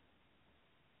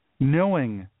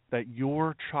 knowing that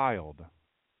your child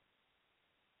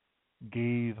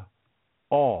gave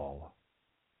all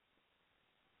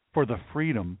for the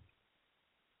freedom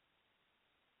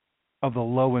of the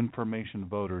low information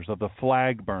voters, of the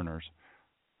flag burners,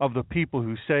 of the people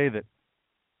who say that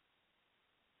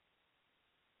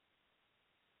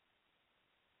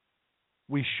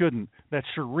we shouldn't, that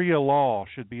Sharia law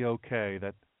should be okay,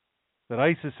 that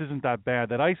ISIS isn't that bad,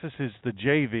 that ISIS is the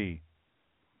JV,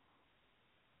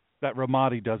 that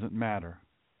Ramadi doesn't matter,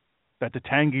 that the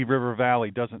Tangi River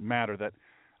Valley doesn't matter, that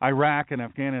Iraq and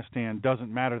Afghanistan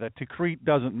doesn't matter, that Tikrit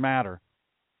doesn't matter.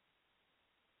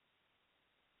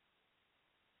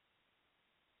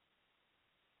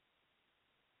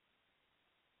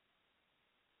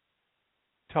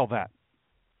 Tell that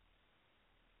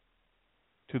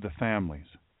to the families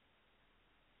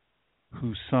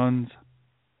whose sons'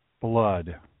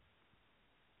 blood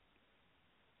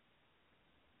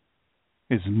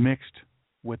is mixed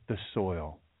with the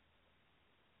soil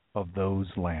of those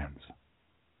lands.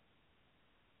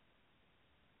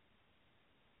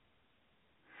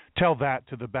 Tell that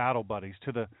to the battle buddies,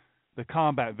 to the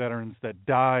combat veterans that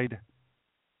died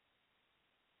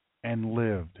and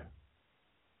lived.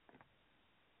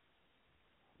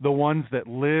 The ones that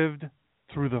lived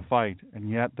through the fight,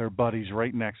 and yet their buddies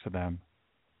right next to them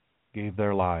gave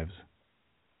their lives.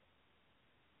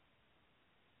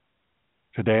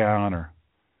 Today I honor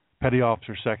Petty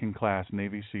Officer 2nd Class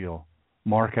Navy SEAL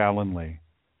Mark Allen Lee,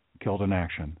 killed in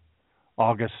action,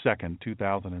 August 2nd,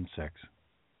 2006.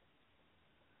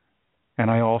 And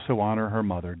I also honor her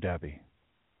mother, Debbie,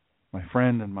 my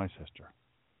friend and my sister.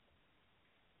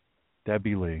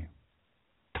 Debbie Lee,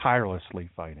 tirelessly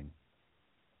fighting.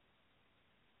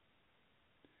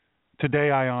 Today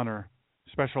I honor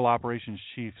Special Operations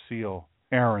Chief SEAL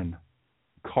Aaron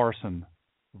Carson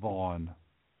Vaughn,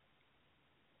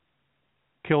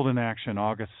 killed in action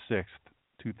August 6th,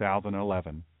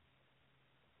 2011.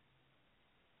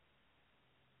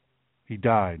 He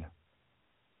died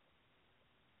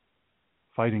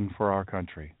fighting for our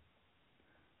country,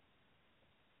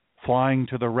 flying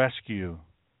to the rescue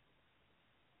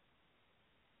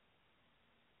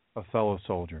of fellow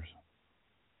soldiers.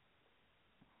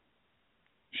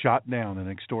 Shot down in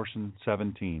Extortion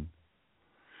 17.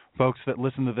 Folks that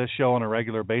listen to this show on a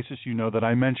regular basis, you know that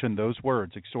I mentioned those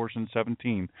words, Extortion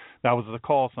 17. That was the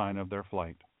call sign of their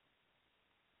flight.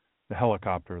 The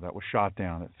helicopter that was shot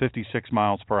down at 56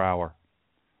 miles per hour,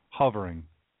 hovering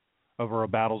over a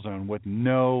battle zone with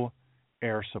no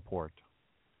air support.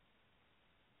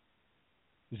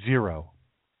 Zero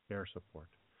air support.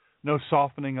 No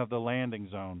softening of the landing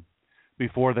zone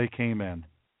before they came in.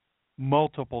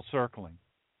 Multiple circling.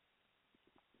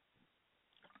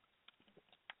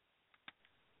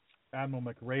 Admiral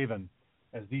McRaven,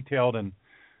 as detailed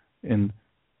in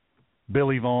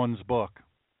Billy Vaughn's book,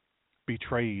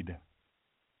 Betrayed,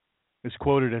 is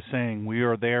quoted as saying, "We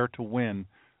are there to win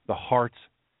the hearts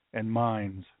and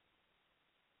minds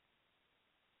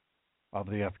of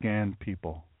the Afghan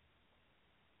people."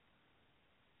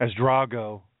 As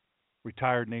Drago,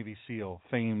 retired Navy SEAL,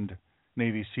 famed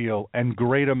Navy SEAL, and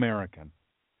great American,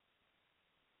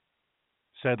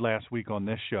 said last week on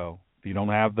this show, if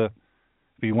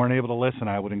you weren't able to listen,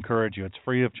 I would encourage you. It's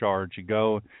free of charge. You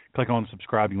go, click on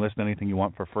subscribe. You can listen to anything you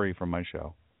want for free from my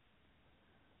show.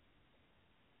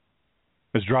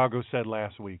 As Drago said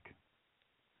last week,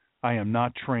 I am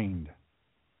not trained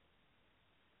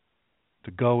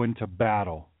to go into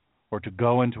battle or to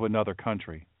go into another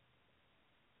country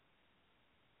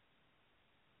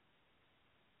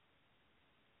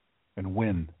and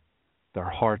win their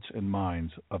hearts and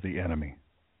minds of the enemy.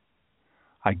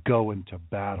 I go into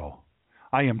battle.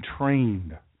 I am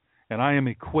trained and I am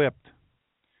equipped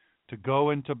to go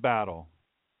into battle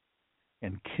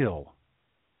and kill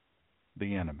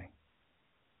the enemy.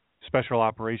 Special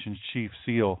Operations Chief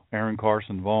SEAL Aaron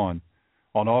Carson Vaughn,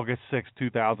 on August 6,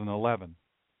 2011,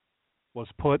 was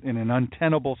put in an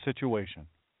untenable situation.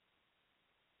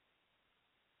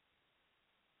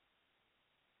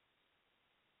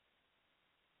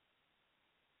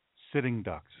 Sitting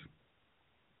ducks.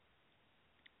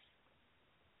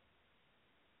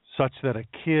 Such that a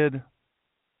kid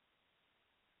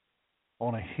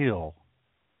on a hill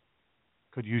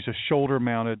could use a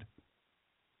shoulder-mounted,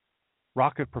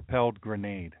 rocket-propelled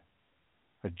grenade,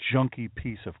 a junky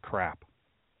piece of crap,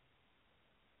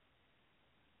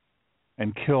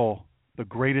 and kill the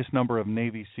greatest number of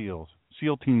Navy SEALs,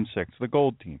 SEAL Team 6, the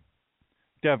Gold Team,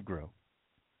 DevGru,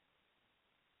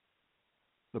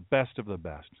 the best of the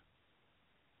best,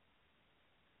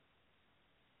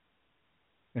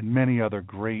 and many other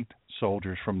great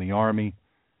soldiers from the Army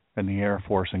and the Air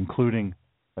Force, including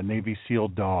a Navy SEAL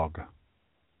dog,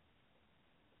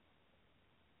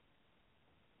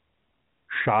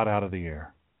 shot out of the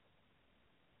air.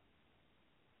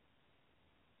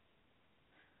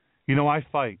 You know, I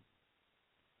fight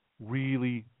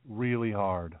really, really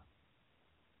hard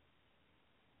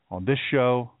on this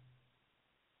show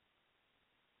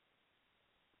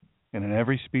and in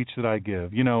every speech that I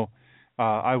give. You know,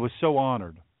 I was so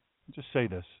honored. I'll just say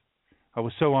this. I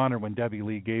was so honored when Debbie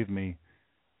Lee gave me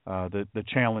the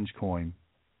challenge coin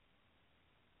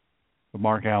of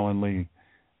Mark Allen Lee.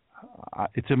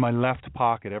 It's in my left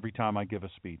pocket every time I give a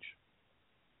speech.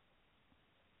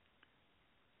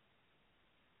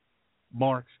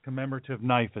 Mark's commemorative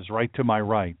knife is right to my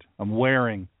right. I'm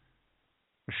wearing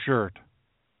a shirt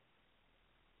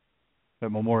that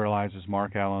memorializes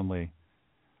Mark Allen Lee.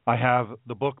 I have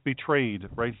the book Betrayed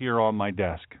right here on my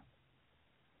desk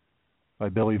by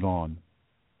Billy Vaughn.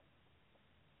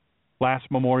 Last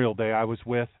Memorial Day, I was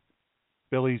with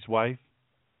Billy's wife,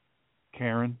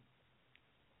 Karen,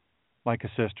 like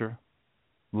a sister.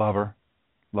 Love her.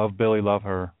 Love Billy, love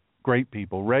her. Great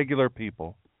people, regular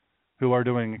people who are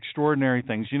doing extraordinary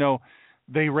things. You know,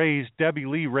 Debbie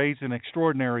Lee raised an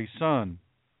extraordinary son.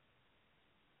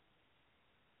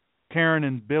 Karen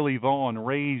and Billy Vaughn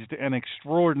raised an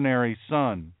extraordinary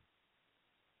son.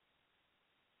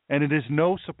 And it is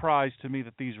no surprise to me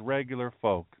that these regular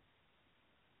folk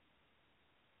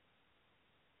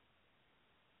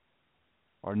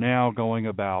are now going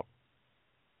about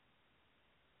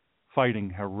fighting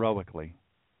heroically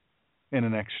in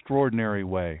an extraordinary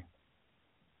way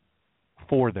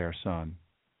for their son.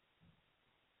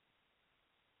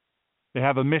 They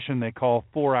have a mission they call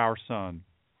For Our Son.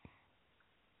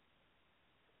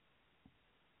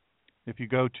 If you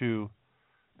go to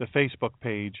the Facebook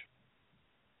page,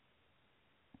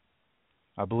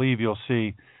 I believe you'll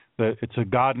see that it's a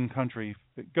God and Country.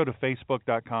 Go to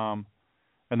facebook.com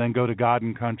and then go to God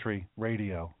and Country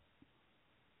Radio.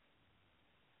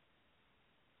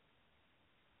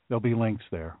 There'll be links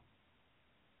there.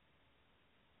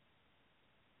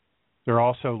 There are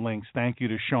also links. Thank you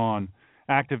to Sean,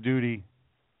 active duty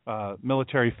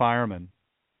military fireman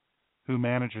who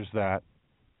manages that.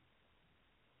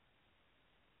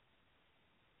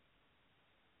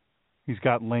 He's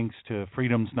got links to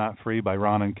Freedom's Not Free by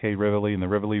Ron and Kay Rivoli and the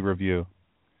Rivoli Review.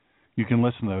 You can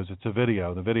listen to those. It's a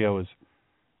video. The video is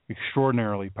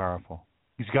extraordinarily powerful.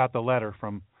 He's got the letter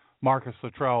from Marcus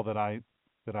Luttrell that I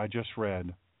just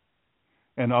read,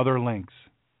 and other links.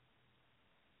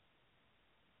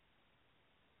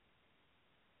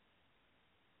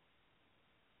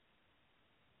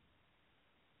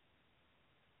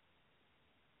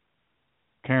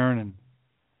 Karen and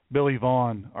Billy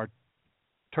Vaughn are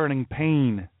turning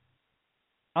pain,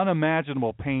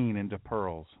 unimaginable pain, into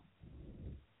pearls.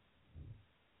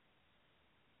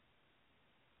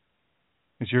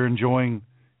 As you're enjoying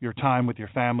your time with your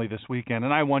family this weekend,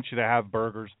 and I want you to have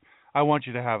burgers, I want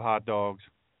you to have hot dogs,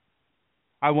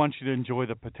 I want you to enjoy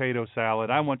the potato salad,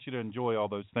 I want you to enjoy all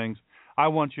those things, I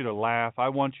want you to laugh, I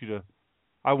want you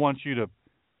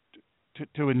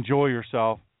to enjoy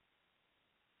yourself.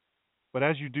 But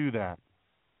as you do that,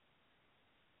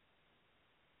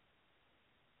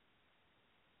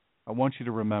 I want you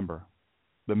to remember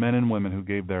the men and women who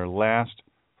gave their last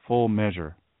full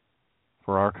measure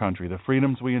for our country, the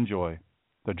freedoms we enjoy,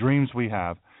 the dreams we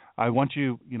have. I want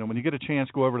you, when you get a chance,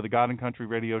 go over to the God and Country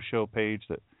Radio Show page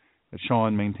that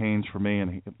Sean maintains for me,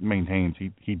 and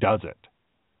he does it.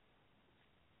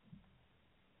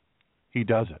 He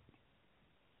does it.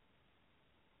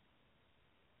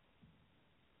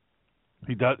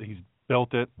 He's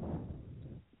built it.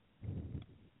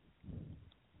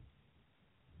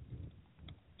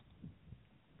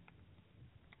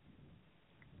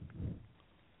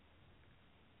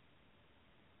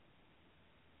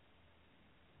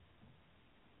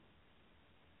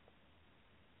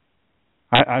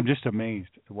 I'm just amazed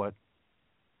at what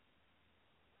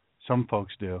some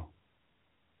folks do.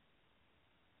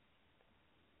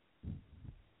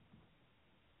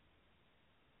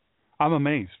 I'm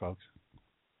amazed, folks.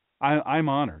 I'm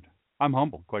honored. I'm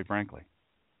humbled, quite frankly.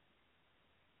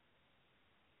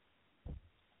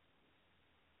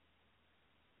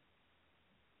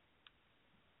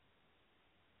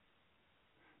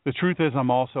 The truth is, I'm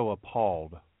also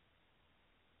appalled.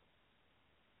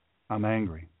 I'm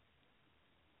angry.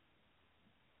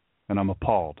 And I'm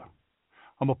appalled.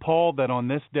 I'm appalled that on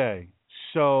this day,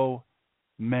 so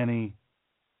many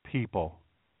people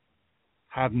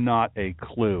have not a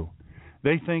clue.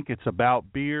 They think it's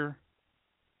about beer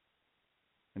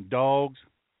and dogs,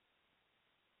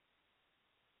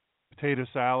 potato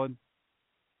salad.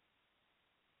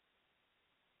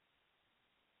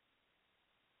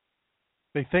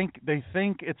 They think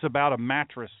it's about a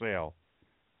mattress sale.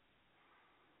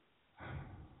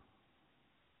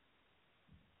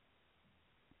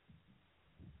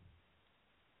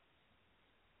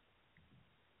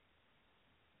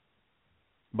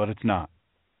 But it's not.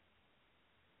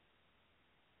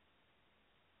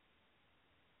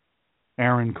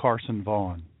 Aaron Carson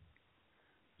Vaughn,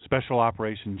 Special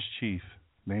Operations Chief,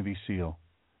 Navy SEAL,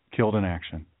 killed in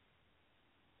action.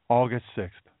 August 6th,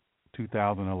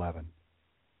 2011.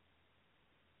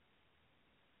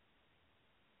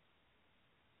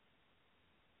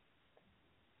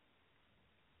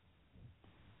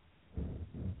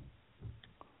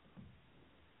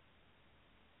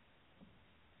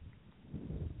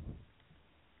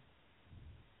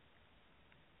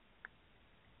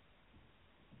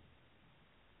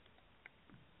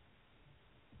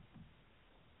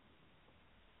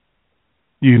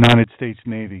 United States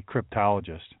Navy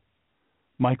cryptologist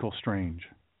Michael Strange,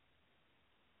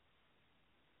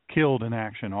 killed in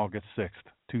action August 6th,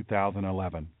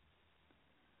 2011.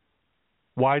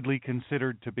 Widely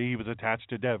considered to be, he was attached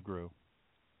to DevGru.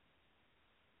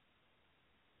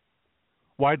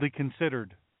 Widely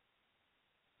considered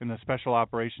in the special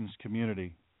operations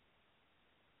community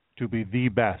to be the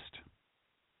best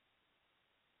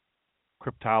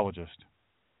cryptologist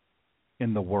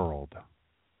in the world.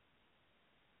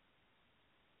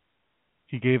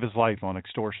 He gave his life on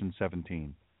Extortion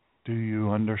 17. Do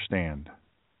you understand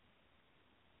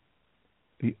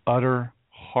the utter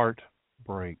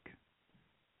heartbreak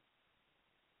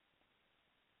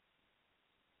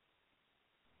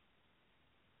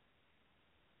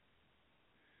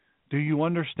Do you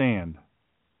understand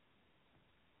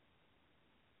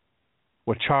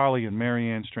what Charlie and Mary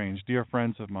Ann Strange, dear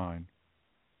friends of mine,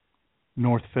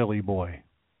 North Philly boy,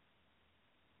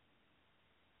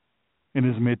 in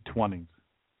his mid-20s,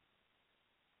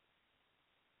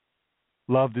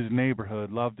 loved his neighborhood,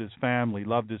 loved his family,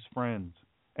 loved his friends,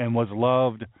 and was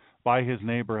loved by his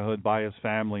neighborhood, by his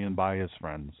family, and by his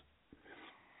friends,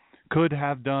 could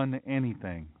have done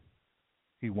anything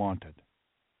he wanted.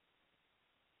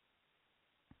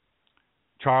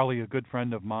 Charlie, a good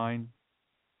friend of mine,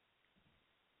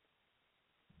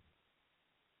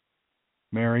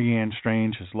 Mary Ann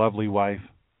Strange, his lovely wife,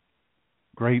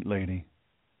 great lady.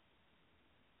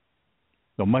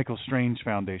 The Michael Strange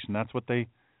Foundation, that's what they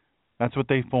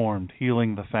formed,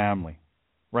 Healing the Family.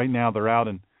 Right now they're out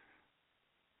in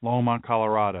Longmont,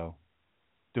 Colorado,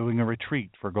 doing a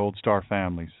retreat for Gold Star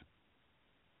families.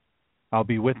 I'll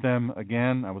be with them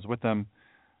again. I was with them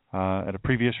at a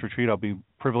previous retreat. I'll be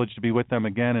privileged to be with them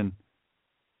again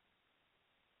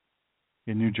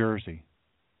in New Jersey.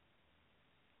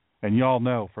 And y'all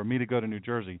know, for me to go to New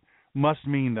Jersey must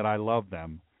mean that I love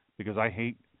them, because I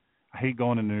hate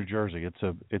going to New Jersey.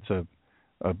 It's a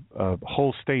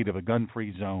whole state of a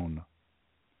gun-free zone,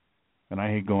 and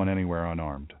I hate going anywhere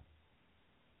unarmed.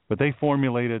 But they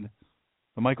formulated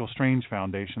the Michael Strange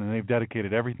Foundation, and they've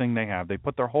dedicated everything they have. They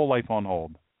put their whole life on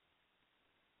hold,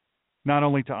 not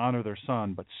only to honor their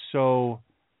son, but so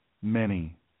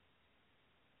many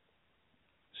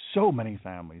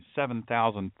families,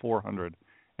 7,400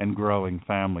 and growing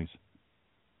families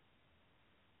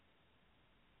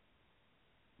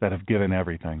that have given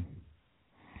everything.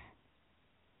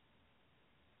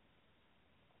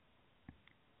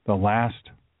 The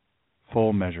last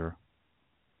full measure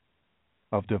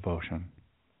of devotion.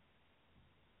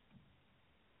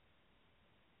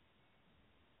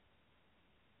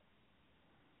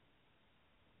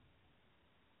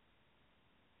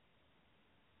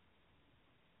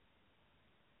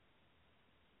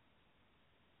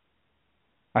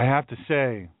 I have to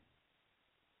say,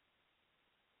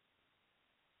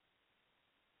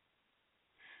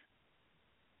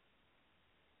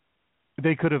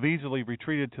 they could have easily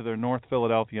retreated to their North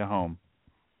Philadelphia home.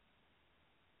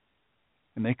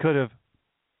 And they could have,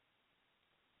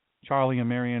 Charlie and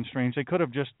Mary Ann Strange, they could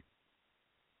have just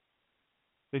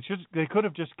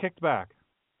kicked back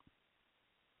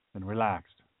and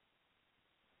relaxed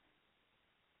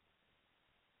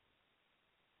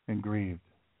and grieved.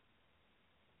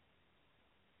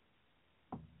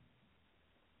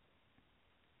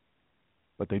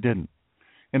 But they didn't.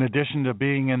 In addition to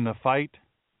being in the fight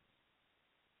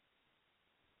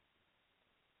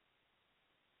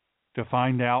to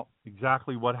find out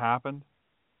exactly what happened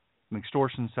in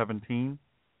Extortion 17,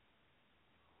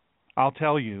 I'll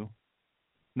tell you,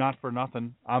 not for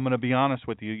nothing, I'm going to be honest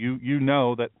with you. You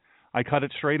know that I cut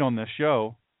it straight on this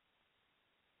show.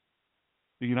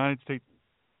 The United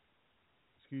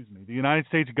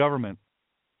States government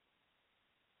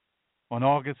on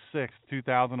August 6,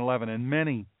 2011, and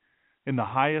many in the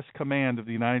highest command of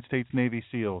the United States Navy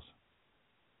SEALs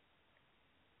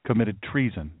committed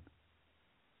treason,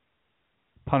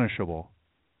 punishable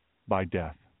by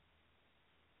death.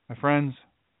 My friends,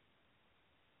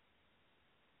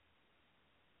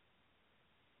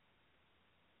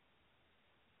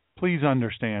 please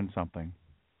understand something.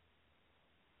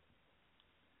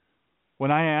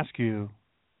 When I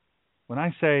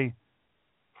say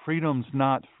freedom's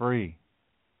not free,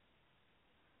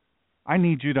 I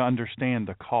need you to understand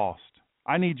the cost.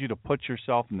 I need you to put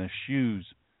yourself in the shoes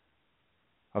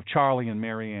of Charlie and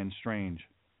Mary Ann Strange.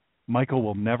 Michael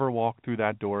will never walk through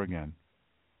that door again.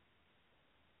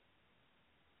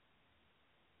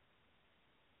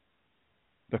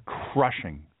 The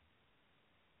crushing,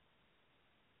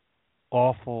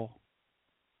 awful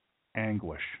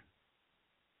anguish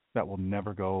that will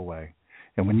never go away.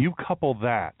 And when you couple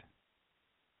that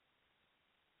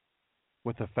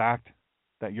with the fact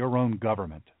that your own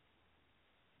government,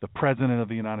 the President of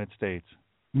the United States,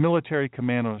 military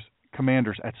commanders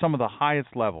at some of the highest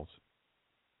levels,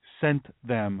 sent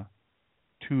them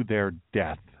to their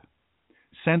death,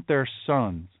 sent their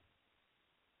sons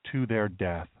to their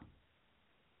death.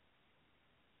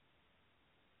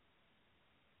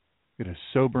 It is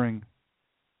sobering,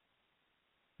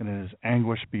 and it is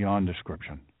anguish beyond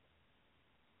description.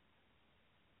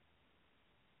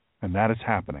 And that is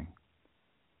happening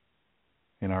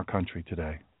in our country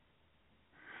today.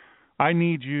 I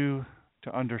need you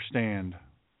to understand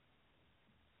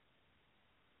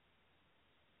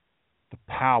the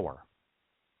power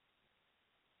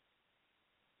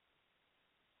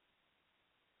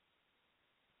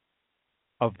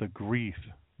of the grief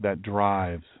that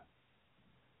drives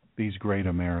these great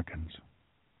Americans.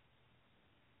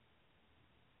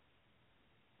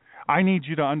 I need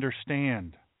you to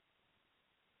understand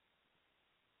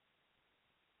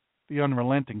the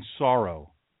unrelenting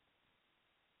sorrow,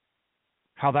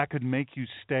 how that could make you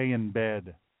stay in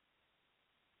bed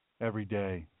every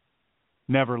day,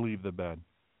 never leave the bed,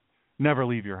 never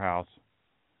leave your house.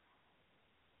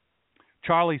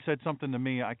 Charlie said something to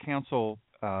me. I counsel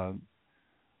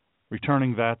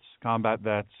returning vets, combat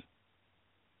vets,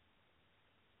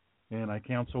 and I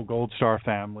counsel Gold Star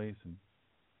families, and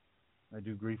I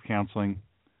do grief counseling.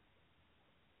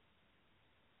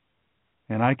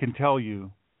 And I can tell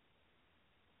you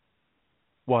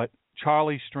what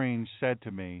Charlie Strange said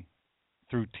to me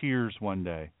through tears one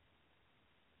day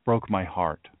broke my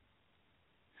heart.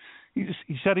 He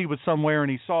said he was somewhere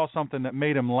and he saw something that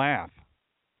made him laugh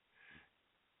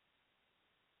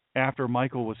after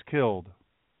Michael was killed.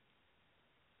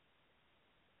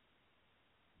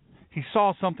 He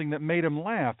saw something that made him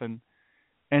laugh, and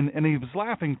he was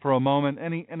laughing for a moment,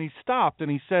 and he stopped and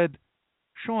he said,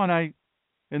 "Sean,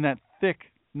 in that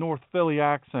thick North Philly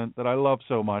accent that I love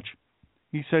so much,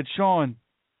 he said, Sean,"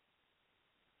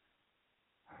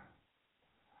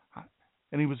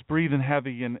 and he was breathing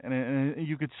heavy, and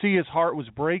you could see his heart was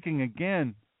breaking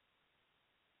again.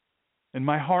 And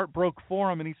my heart broke for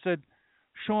him, and he said,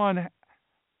 "Sean,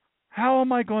 how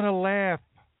am I going to laugh?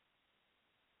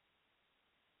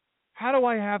 How do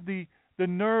I have the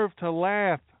nerve to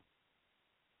laugh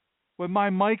when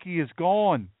my Mikey is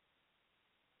gone?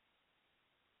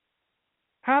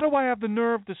 How do I have the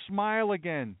nerve to smile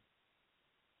again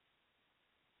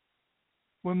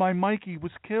when my Mikey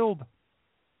was killed?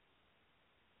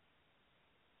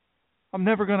 I'm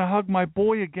never going to hug my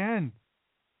boy again.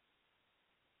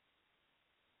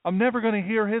 I'm never going to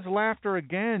hear his laughter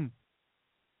again.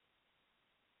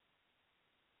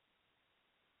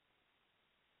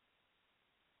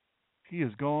 He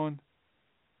is gone,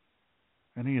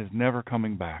 and he is never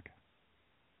coming back."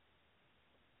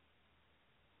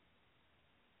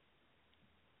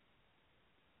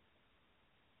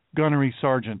 Gunnery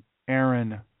Sergeant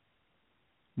Aaron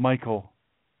Michael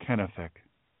Kennefick,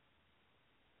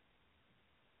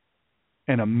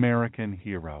 an American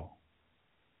hero.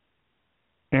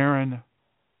 Aaron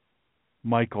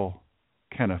Michael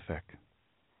Kennefick.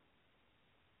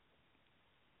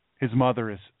 His mother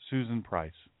is Susan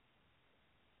Price.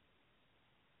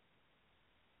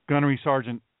 Gunnery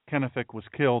Sergeant Kennefick was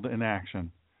killed in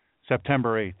action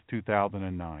September 8th,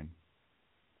 2009.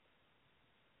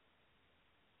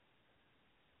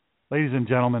 Ladies and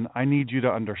gentlemen, I need you to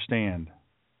understand.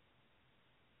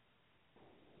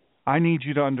 I need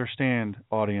you to understand,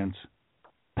 audience,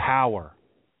 power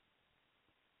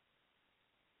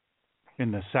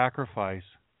in the sacrifice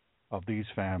of these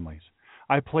families.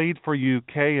 I played for you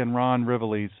Kay and Ron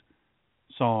Rivoli's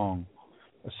song,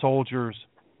 A Soldier's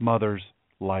Mother's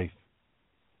Life.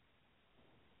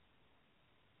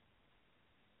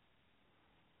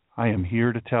 I am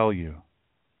here to tell you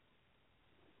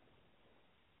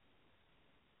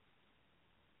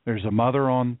there's a mother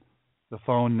on the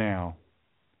phone now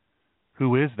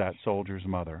who is that soldier's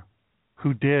mother,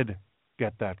 who did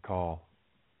get that call.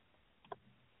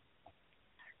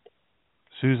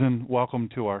 Susan, welcome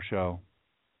to our show.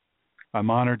 I'm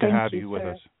honored to have you with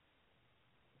us.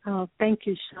 Oh, thank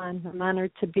you, Sean. I'm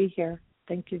honored to be here.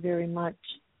 Thank you very much.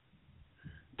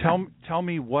 Tell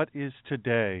me, what is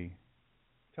today?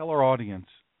 Tell our audience,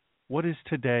 what is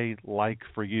today like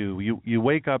for you? You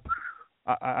wake up.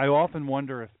 I often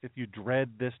wonder if you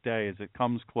dread this day as it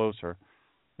comes closer,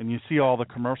 and you see all the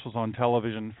commercials on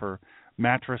television for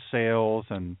mattress sales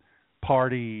and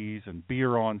parties and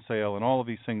beer on sale and all of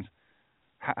these things.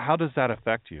 How does that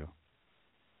affect you?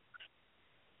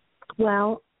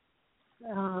 Well,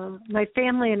 my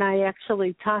family and I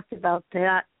actually talked about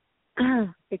that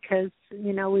because,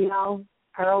 we all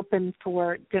are open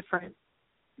for different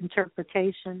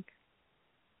interpretation.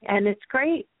 And it's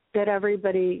great that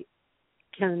everybody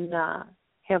can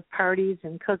have parties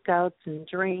and cookouts and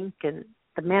drink, and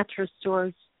the mattress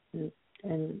stores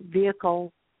and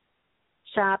vehicle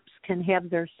shops can have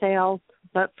their sales.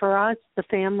 But for us, the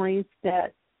families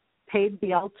that paid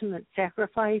the ultimate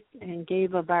sacrifice and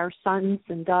gave of our sons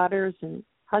and daughters and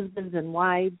husbands and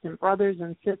wives and brothers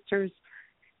and sisters,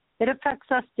 it affects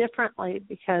us differently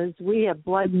because we have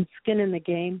blood and skin in the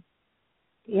game.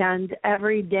 And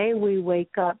every day we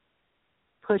wake up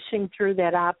pushing through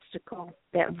that obstacle,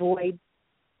 that void,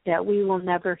 that we will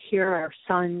never hear our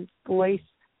son's voice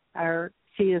or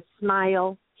see his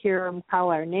smile, hear him call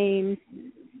our names,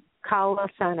 call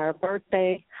us on our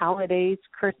birthday, holidays,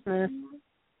 Christmas.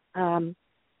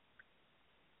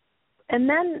 And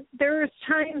then there's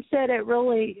times that it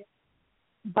really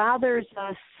bothers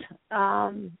us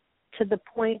to the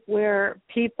point where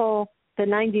people, the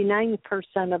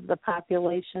 99% of the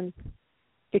population,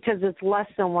 because it's less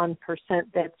than 1%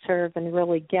 that serve and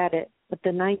really get it, but the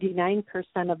 99%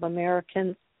 of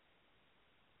Americans,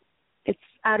 it's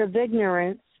out of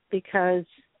ignorance because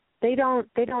they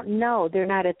don't know, they're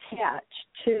not attached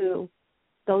to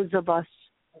those of us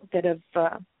that have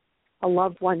a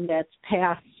loved one that's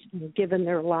passed and given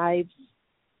their lives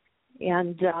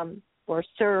and or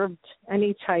served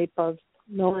any type of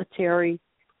military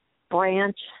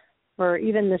branch for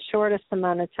even the shortest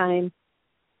amount of time.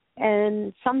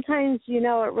 And sometimes,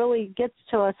 it really gets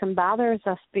to us and bothers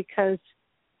us because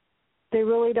they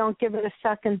really don't give it a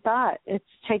second thought. It's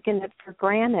taken it for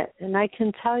granted. And I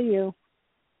can tell you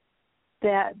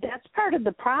that that's part of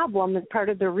the problem and part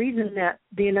of the reason that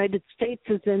the United States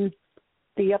is in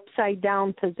the upside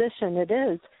down position it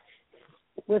is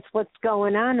with what's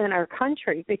going on in our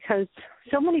country, because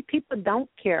so many people don't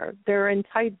care.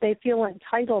 They feel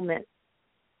entitlement,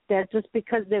 that just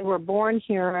because they were born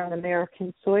here on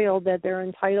American soil that they're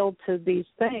entitled to these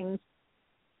things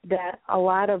that a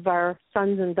lot of our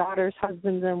sons and daughters,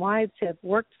 husbands and wives have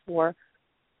worked for.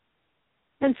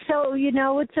 And so,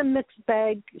 it's a mixed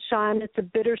bag, Sean. It's a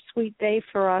bittersweet day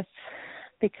for us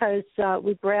because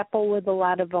we grapple with a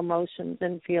lot of emotions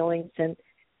and feelings, and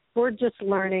we're just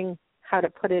learning how to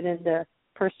put it into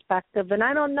perspective. And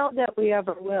I don't know that we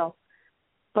ever will.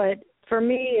 But for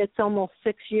me, it's almost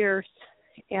 6 years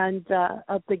and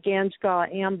of the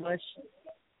Ganjgaw ambush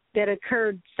that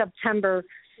occurred September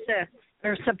 6th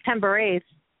or September 8th,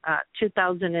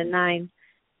 2009.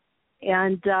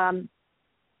 And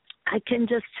I can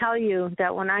just tell you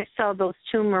that when I saw those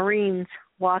two Marines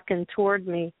walking toward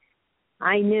me,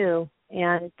 I knew.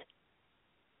 And,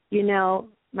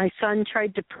 my son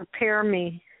tried to prepare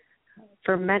me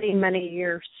for many, many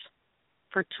years,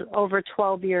 for over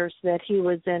 12 years that he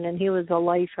was in, and he was a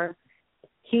lifer.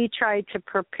 He tried to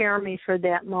prepare me for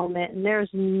that moment, and there's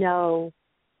no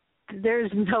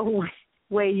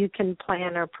way you can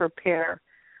plan or prepare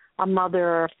a mother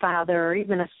or a father or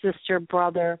even a sister,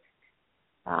 brother,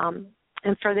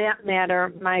 and for that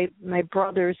matter, my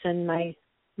brothers and my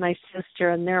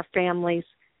sister and their families,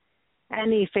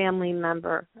 any family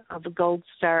member of a Gold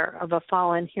Star, of a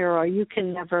fallen hero, you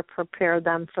can never prepare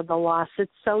them for the loss. It's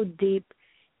so deep.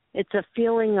 It's a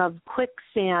feeling of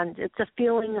quicksand. It's a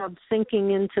feeling of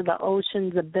sinking into the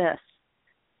ocean's abyss.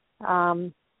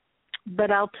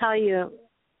 But I'll tell you,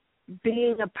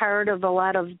 being a part of a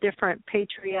lot of different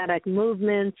patriotic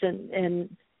movements and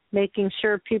making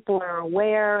sure people are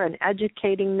aware and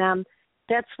educating them,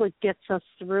 that's what gets us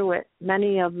through it.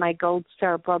 Many of my Gold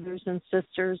Star brothers and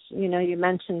sisters, you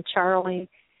mentioned Charlie,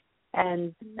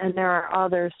 and there are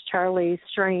others, Charlie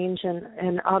Strange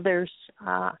and others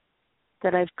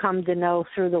that I've come to know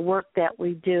through the work that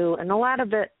we do. And a lot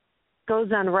of it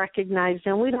goes unrecognized,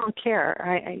 and we don't care.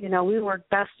 We work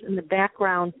best in the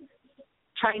background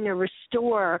trying to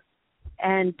restore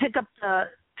and pick up the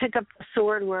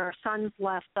sword where our sons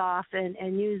left off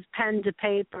and use pen to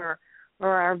paper or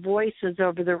our voices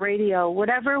over the radio,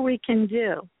 whatever we can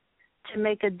do to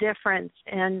make a difference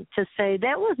and to say,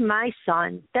 that was my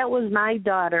son, that was my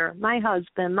daughter, my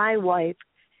husband, my wife,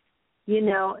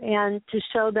 and to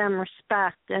show them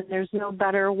respect. And there's no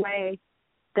better way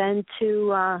than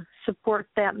to support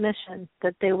that mission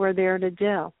that they were there to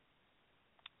do.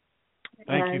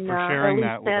 Thank you for sharing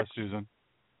that with us, Susan.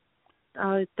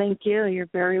 Thank you. You're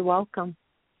very welcome.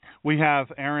 We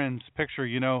have Aaron's picture.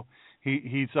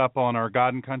 He's up on our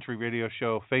God and Country radio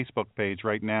show Facebook page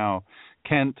right now.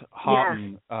 Kent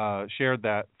Houghton shared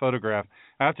that photograph.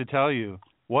 I have to tell you,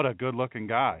 what a good-looking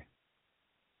guy,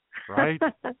 right?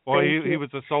 Well, he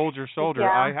was a soldier. Yeah.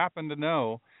 I happen to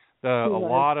know a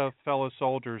lot of fellow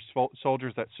soldiers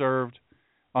that served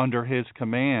under his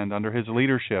command, under his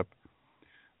leadership.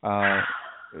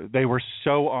 They were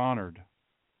so honored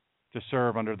to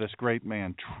serve under this great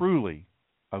man, truly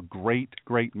a great,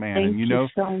 great man. Thank you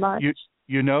so much.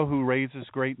 You know who raises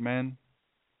great men?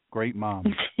 Great moms.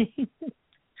 Great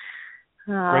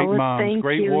moms. Thank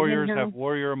great you, warriors have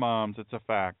warrior moms. It's a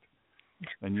fact.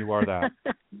 And you are that.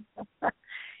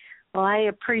 Well, I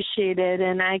appreciate it.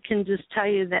 And I can just tell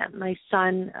you that my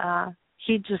son,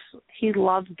 he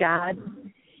loved God.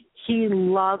 He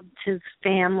loved his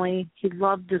family. He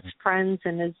loved his friends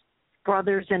and his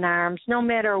brothers in arms, no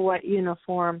matter what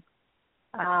uniform.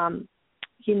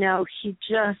 He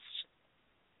just,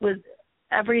 with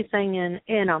everything in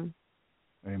him,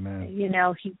 amen.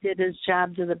 He did his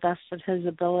job to the best of his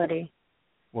ability.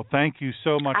 Well, thank you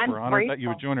so much. We're honored that you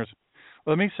would join us.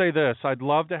 Let me say this. I'd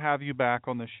love to have you back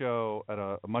on the show at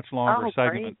a much longer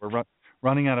segment. Great. We're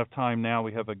running out of time now.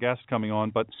 We have a guest coming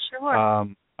on, but Sure.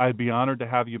 I'd be honored to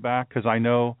have you back because I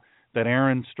know that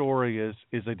Aaron's story is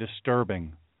a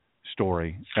disturbing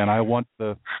story, and I want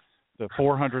the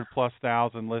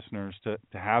 400,000+ listeners to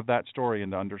have that story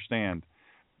and to understand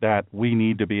that we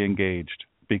need to be engaged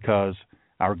because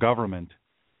our government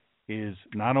is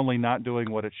not only not doing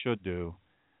what it should do,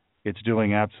 it's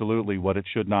doing absolutely what it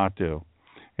should not do.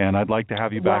 And I'd like to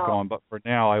have you back on, but for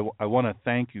now, I want to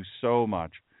thank you so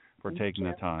much for taking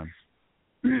the time.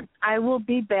 I will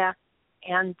be back,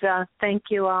 and thank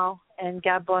you all, and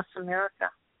God bless America.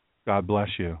 God bless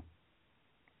you.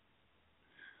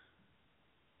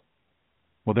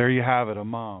 Well, there you have it, a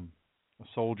mom, a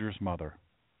soldier's mother.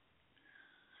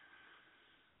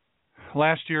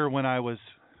 Last year when I was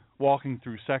walking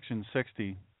through Section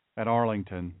 60 at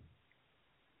Arlington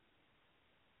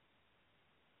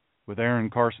with Aaron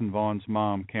Carson Vaughn's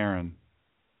mom, Karen,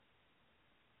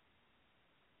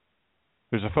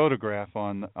 there's a photograph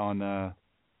on my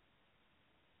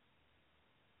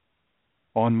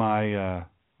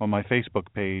Facebook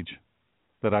page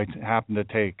that I happened to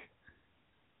take,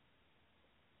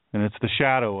 and it's the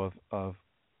shadow of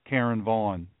Karen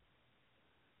Vaughn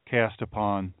cast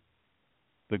upon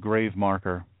the grave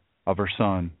marker of her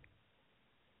son.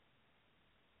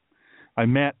 I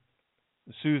met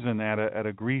Susan at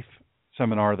a grief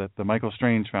seminar that the Michael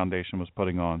Strange Foundation was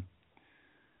putting on.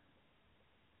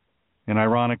 And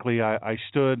ironically, I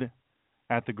stood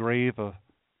at the grave of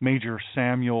Major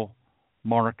Samuel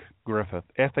Mark Griffith,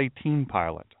 F-18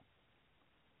 pilot,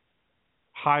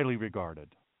 highly regarded.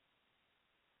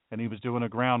 And he was doing a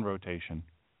ground rotation,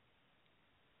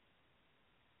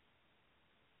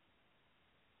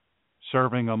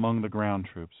 serving among the ground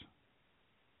troops.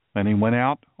 And he went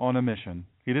out on a mission.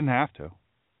 He didn't have to.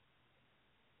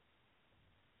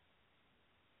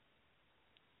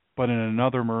 But in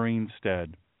another Marine's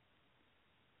stead,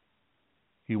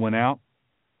 he went out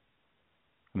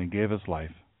and he gave his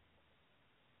life.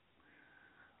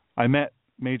 I met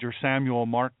Major Samuel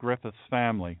Mark Griffith's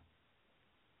family.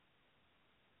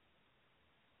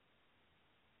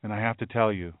 And I have to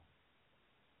tell you,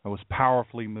 I was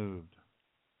powerfully moved.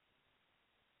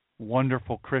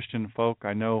 Wonderful Christian folk.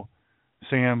 I know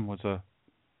Sam was a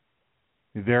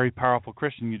very powerful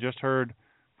Christian. You just heard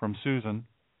from Susan,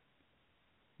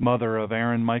 mother of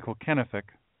Aaron Michael Kennefick.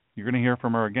 You're going to hear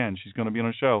from her again. She's going to be on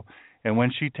a show. And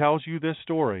when she tells you this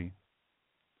story,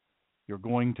 you're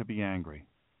going to be angry.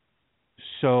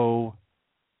 So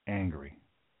angry.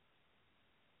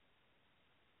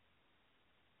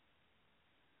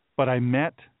 But I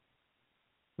met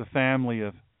the family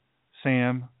of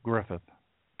Sam Griffith,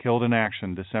 killed in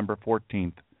action December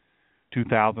 14th,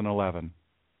 2011.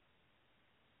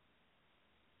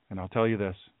 And I'll tell you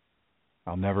this,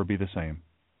 I'll never be the same.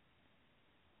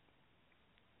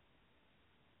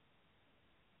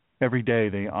 Every day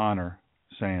they honor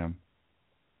Sam.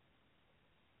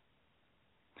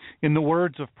 In the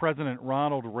words of President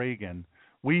Ronald Reagan,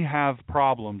 we have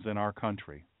problems in our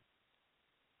country.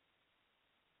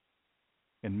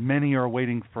 And many are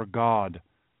waiting for God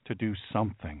to do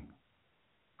something.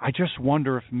 I just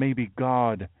wonder if maybe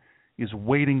God is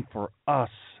waiting for us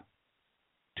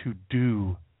to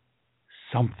do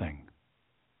something.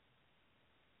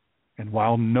 And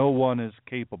while no one is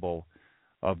capable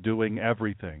of doing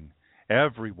everything,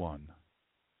 everyone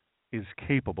is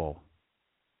capable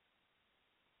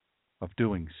of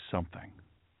doing something.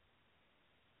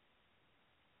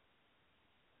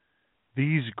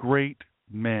 These great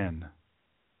men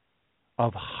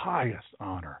of highest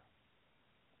honor,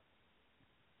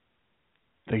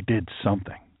 they did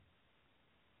something.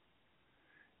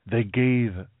 They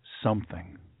gave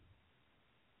something.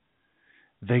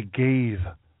 They gave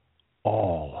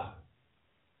all.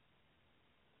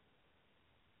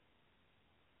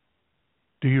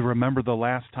 Do you remember the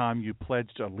last time you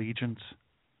pledged allegiance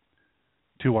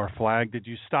to our flag? Did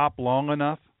you stop long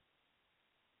enough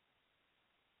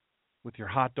with your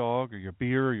hot dog or your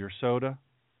beer or your soda?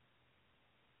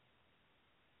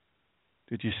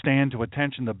 Did you stand to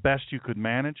attention the best you could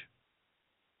manage?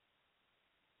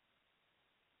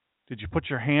 Did you put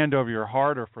your hand over your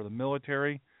heart, or for the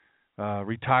military,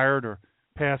 retired or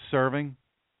past serving?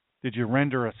 Did you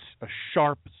render a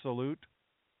sharp salute?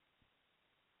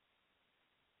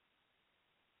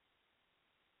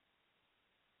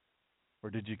 Or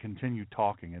did you continue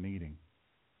talking and eating?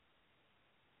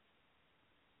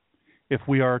 If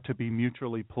we are to be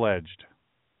mutually pledged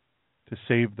to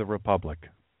save the Republic,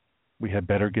 we had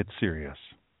better get serious.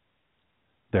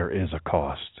 There is a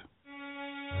cost.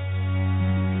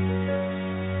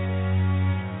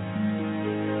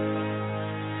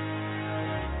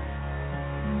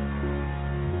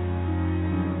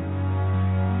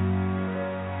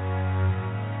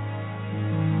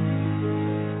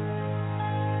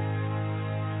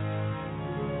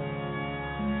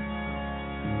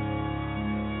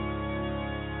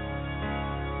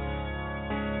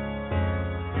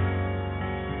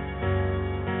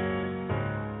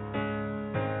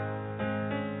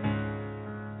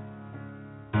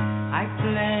 I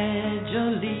pledge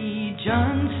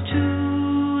allegiance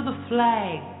to the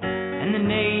flag and the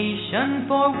nation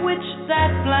for which that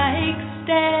flag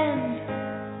stands.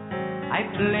 I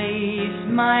place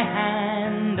my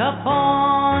hand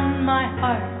upon my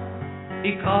heart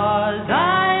because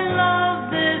I love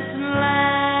this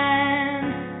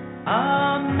land,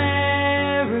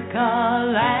 America,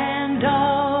 land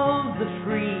of the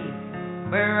free,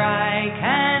 where I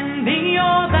can be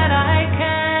all that I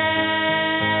can,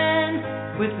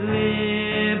 with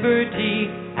liberty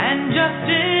and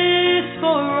justice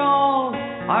for all.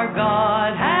 Our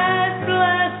God has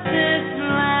blessed this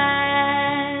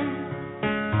land.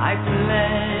 I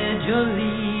pledge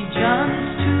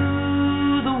allegiance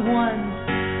to the ones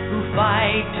who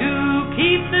fight to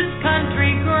keep this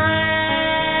country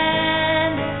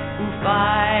grand, who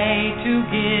fight to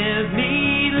give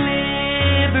me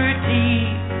liberty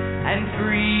and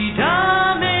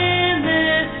freedom in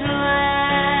this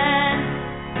land,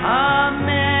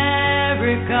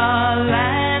 America,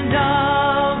 land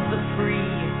of the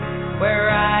free,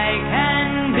 where I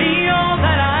can be all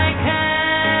that I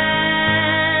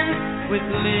can, with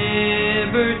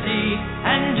liberty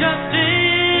and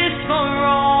justice for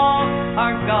all.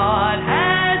 Our God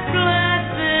has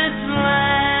blessed this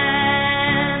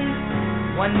land.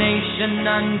 One nation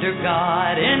under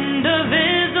God,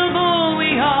 indivisible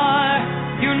we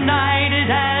are,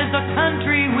 united as a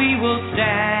country we will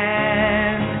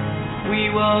stand. We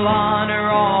will honor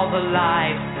all the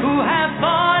lives who have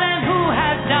fought and who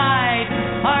have died.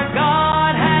 Our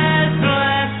God has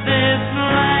blessed this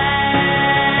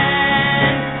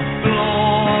land.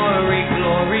 Glory,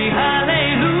 glory,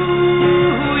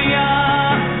 hallelujah.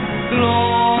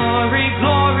 Glory,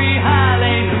 glory,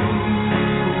 hallelujah.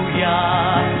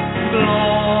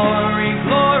 Glory,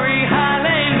 glory,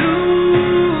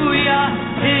 hallelujah.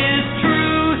 His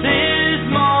truth is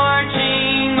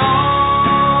marching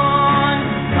on.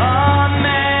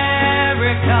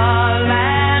 America,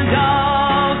 land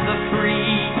of the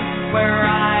free, where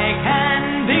I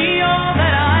can be all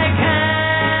that I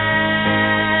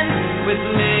can, with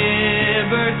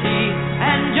liberty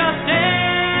and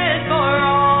justice for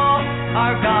all.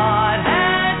 Our God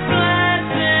has blessed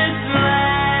this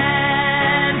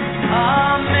land,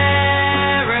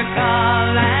 America,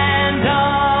 land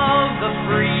of the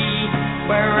free,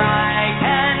 where I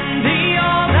can be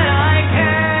all that I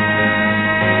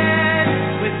can,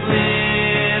 with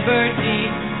liberty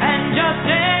and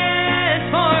justice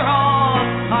for all.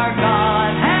 Our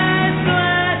God has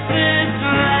blessed this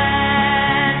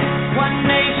land. One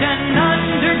nation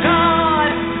under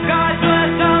God. God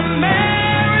bless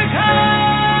America.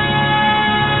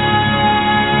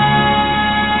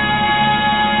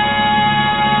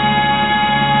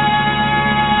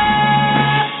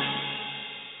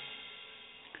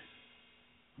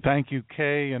 Thank you,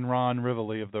 Kay and Ron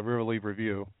Rivoli of the Rivoli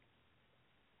Review.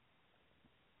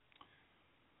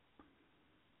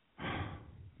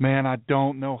 Man, I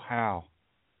don't know how.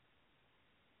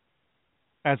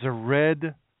 As a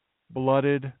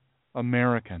red-blooded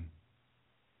American,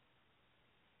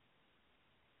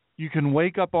 you can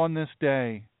wake up on this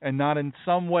day and not in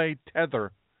some way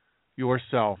tether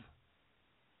yourself.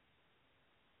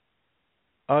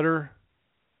 Utter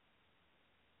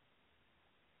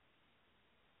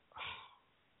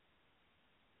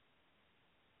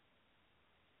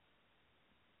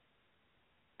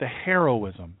the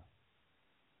heroism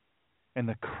and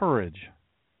the courage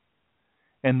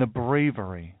and the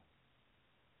bravery.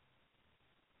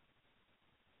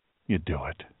 You do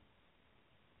it.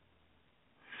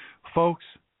 Folks,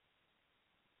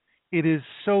 it is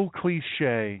so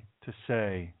cliche to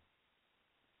say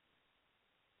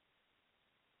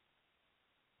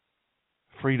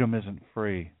freedom isn't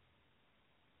free.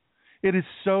 It is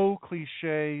so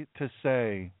cliche to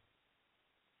say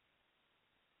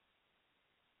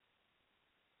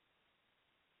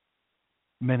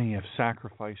many have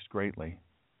sacrificed greatly.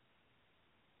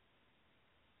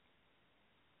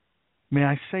 May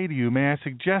I say to you, may I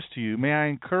suggest to you, may I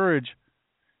encourage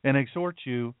and exhort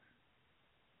you,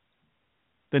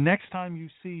 the next time you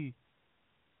see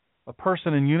a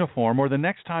person in uniform, or the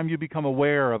next time you become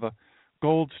aware of a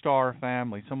Gold Star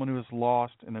family, someone who has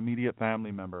lost an immediate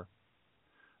family member,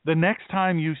 the next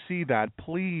time you see that,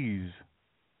 please,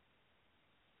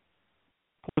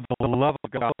 for the love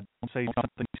of God, don't say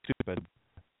something stupid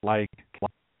like,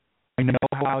 I know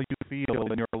how you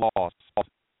feel in your loss.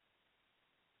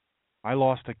 I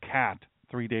lost a cat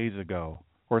 3 days ago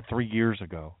or 3 years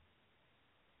ago.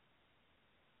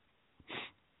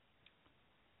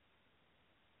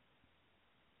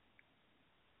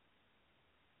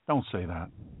 Don't say that.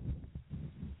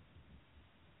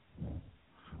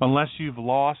 Unless you've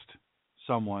lost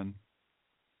someone,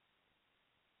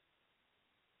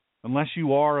 unless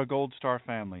you are a Gold Star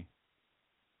family,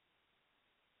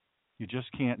 you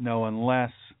just can't know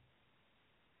unless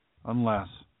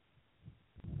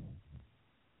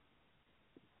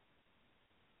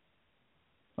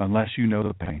you know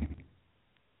the pain.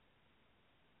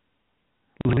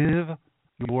 Live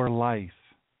your life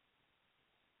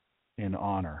in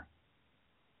honor.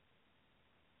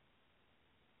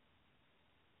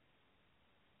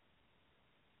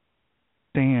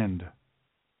 Stand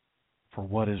for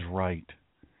what is right.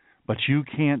 But you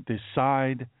can't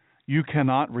decide, you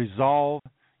cannot resolve,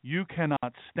 you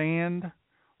cannot stand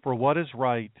for what is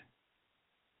right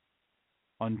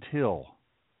until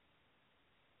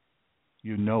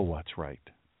you know what's right.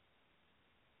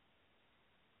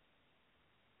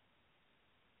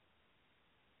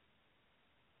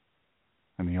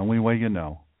 And the only way you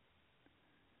know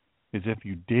is if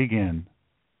you dig in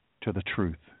to the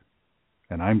truth.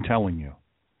 And I'm telling you,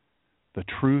 the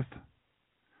truth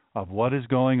of what is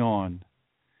going on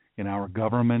in our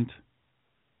government,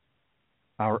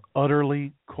 our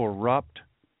utterly corrupt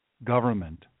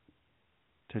government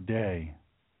today,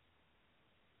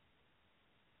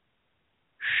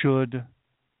 should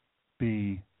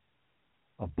be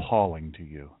appalling to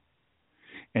you.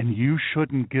 And you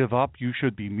shouldn't give up. You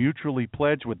should be mutually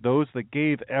pledged with those that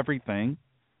gave everything,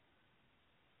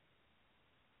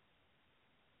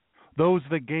 those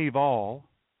that gave all,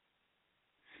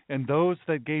 and those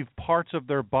that gave parts of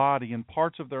their body and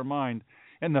parts of their mind,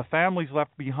 and the families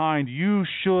left behind. You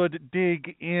should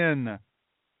dig in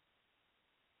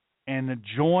and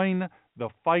join the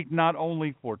fight not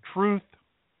only for truth,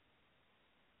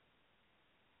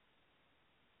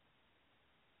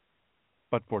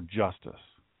 but for justice.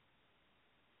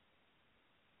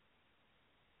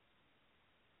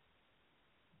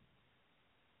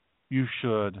 You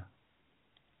should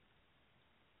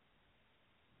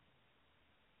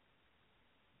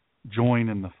join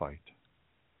in the fight.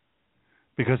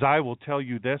 Because I will tell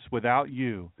you this, without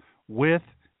you,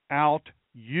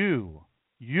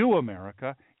 you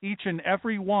America, each and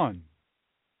every one,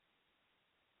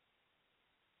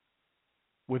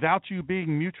 without you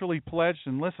being mutually pledged,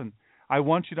 and listen, I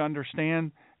want you to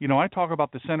understand, I talk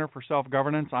about the Center for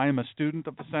Self-Governance. I am a student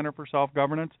of the Center for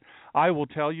Self-Governance. I will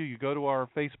tell you, you go to our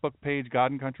Facebook page,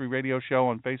 God and Country Radio Show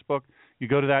on Facebook. You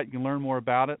go to that, you can learn more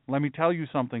about it. Let me tell you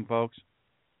something, folks.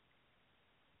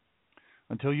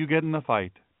 Until you get in the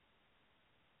fight,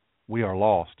 we are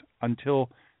lost. Until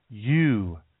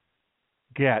you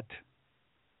get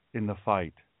in the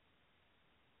fight,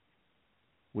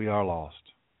 we are lost.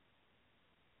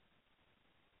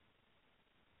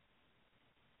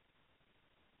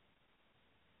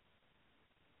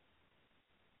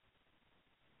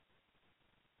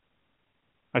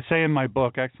 I say in my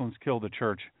book, Excellence Killed the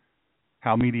Church,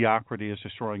 How Mediocrity is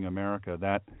Destroying America,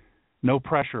 that no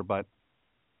pressure, but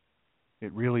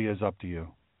it really is up to you.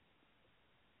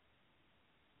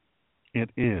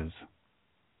 It is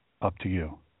up to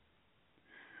you.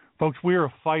 Folks, we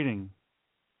are fighting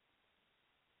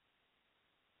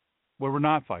where we're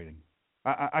not fighting.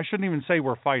 I shouldn't even say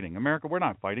we're fighting. America, we're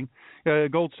not fighting.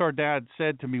 Gold Star Dad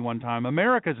said to me one time,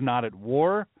 America's not at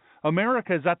war.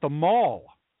 America's at the mall.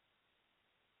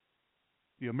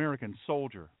 The American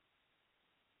soldier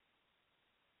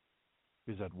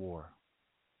is at war.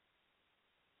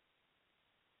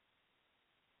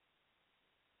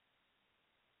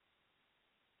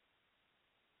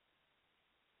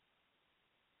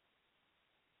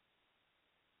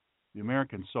 The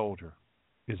American soldier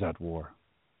is at war.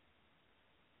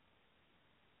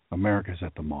 America's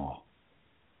at the mall.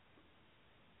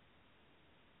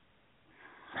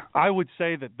 I would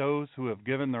say that those who have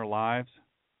given their lives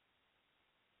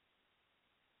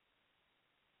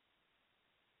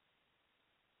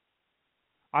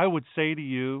I would say to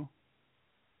you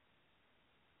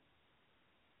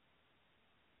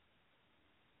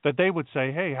that they would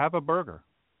say, hey, have a burger.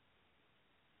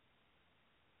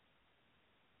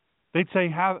 They'd say,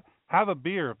 have a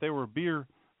beer if they were beer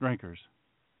drinkers.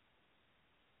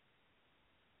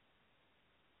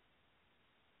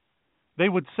 They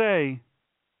would say,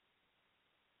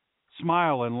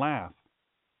 smile and laugh.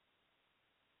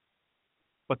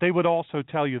 But they would also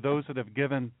tell you, those that have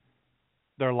given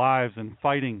their lives in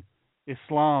fighting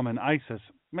Islam and ISIS,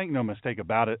 make no mistake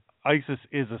about it, ISIS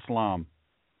is Islam,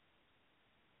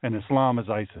 and Islam is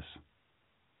ISIS.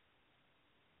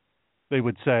 They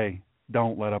would say,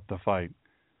 don't let up the fight.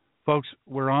 Folks,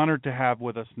 we're honored to have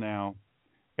with us now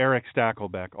Erik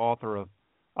Stackelbeck, author of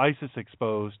ISIS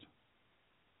Exposed,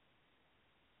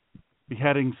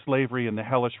 Beheading, Slavery, and the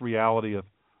Hellish Reality of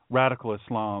Radical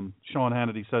Islam. Sean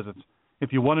Hannity says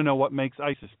If you want to know what makes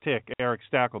ISIS tick, Erik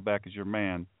Stackelbeck is your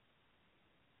man.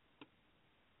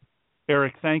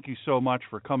 Erik, thank you so much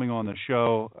for coming on the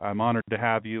show. I'm honored to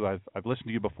have you. I've listened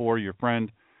to you before, your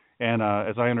friend, and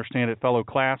as I understand it, fellow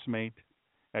classmate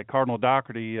at Cardinal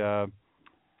Doherty.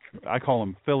 I call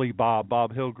him Philly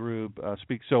Bob Hillgrove,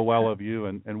 speaks so well of you,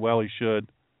 and well he should.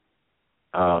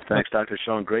 Thanks, Dr.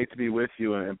 Sean. Great to be with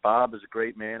you. And Bob is a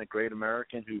great man, a great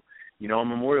American who, on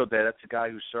Memorial Day, that's a guy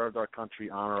who served our country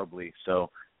honorably. So,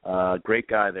 great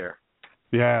guy there.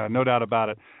 Yeah, no doubt about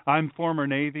it. I'm former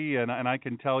Navy, and I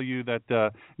can tell you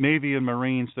that Navy and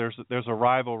Marines, there's a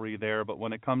rivalry there. But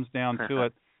when it comes down to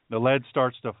it, the lead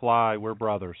starts to fly. We're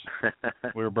brothers.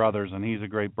 We're brothers, and he's a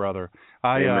great brother.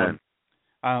 Amen.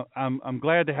 I'm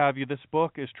glad to have you. This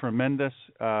book is tremendous.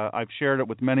 I've shared it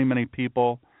with many, many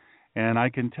people, and I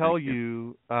can tell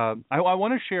you, I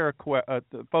want to share,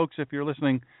 folks, if you're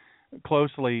listening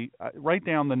closely, write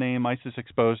down the name ISIS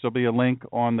Exposed. There'll be a link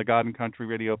on the God and Country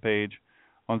radio page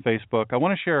on Facebook. I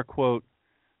want to share a quote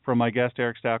from my guest,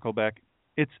 Erik Stackelbeck.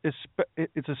 It's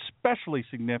especially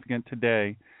significant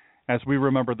today as we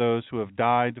remember those who have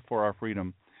died for our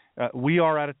freedom. We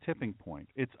are at a tipping point.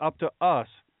 It's up to us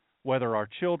whether our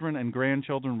children and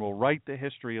grandchildren will write the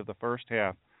history of the first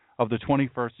half of the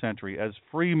 21st century as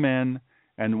free men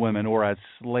and women or as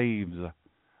slaves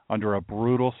under a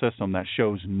brutal system that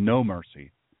shows no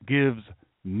mercy, gives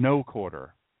no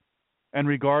quarter, and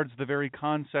regards the very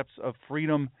concepts of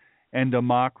freedom and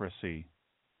democracy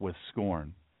with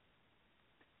scorn.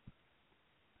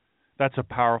 That's a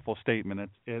powerful statement,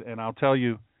 and I'll tell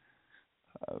you,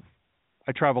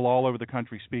 I travel all over the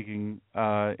country speaking,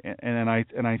 and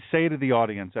I say to the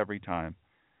audience every time,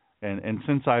 and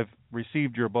since I've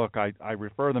received your book, I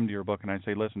refer them to your book, and I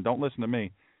say, listen, don't listen to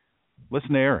me,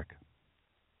 listen to Erik,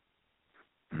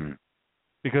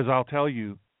 because I'll tell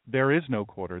you, there is no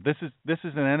quarter. This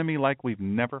is an enemy like we've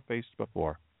never faced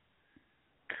before.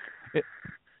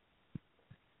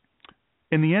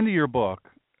 In the end of your book,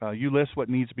 you list what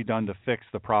needs to be done to fix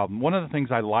the problem. One of the things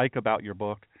I like about your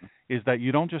book is that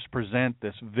you don't just present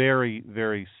this very,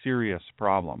 very serious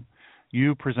problem.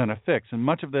 You present a fix, and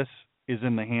much of this is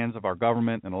in the hands of our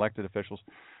government and elected officials.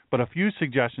 But a few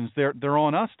suggestions, they're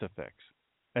on us to fix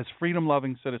as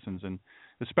freedom-loving citizens, and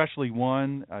especially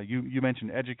one, you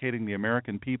mentioned educating the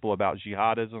American people about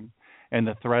jihadism and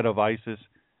the threat of ISIS,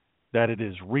 that it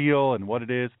is real and what it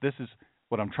is. This is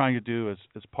what I'm trying to do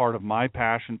as part of my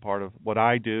passion, part of what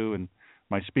I do and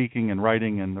my speaking and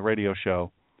writing and the radio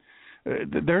show.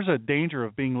 There's a danger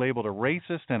of being labeled a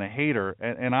racist and a hater,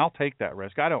 and I'll take that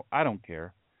risk. I don't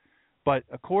care. But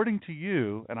according to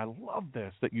you, and I love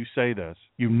this that you say this,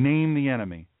 you name the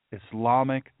enemy,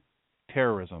 Islamic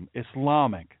terrorism,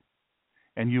 Islamic.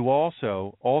 And you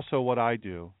also what I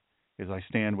do is I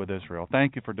stand with Israel.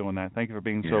 Thank you for doing that. Thank you for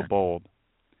being so bold.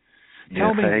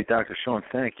 Tell me, hey, Dr. Sean,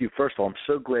 thank you. First of all, I'm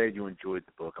so glad you enjoyed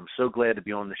the book. I'm so glad to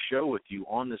be on the show with you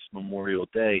on this Memorial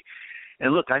Day.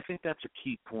 And look, I think that's a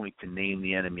key point to name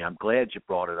the enemy. I'm glad you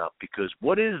brought it up because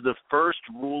what is the first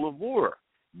rule of war?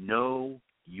 Know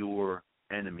your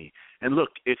enemy. And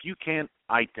look, if you can't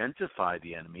identify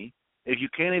the enemy, if you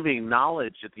can't even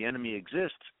acknowledge that the enemy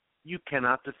exists, you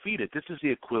cannot defeat it. This is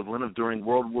the equivalent of during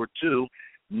World War II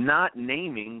not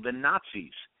naming the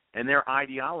Nazis and their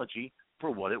ideology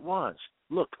for what it was.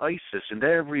 Look, ISIS and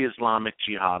every Islamic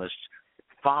jihadist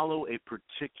follow a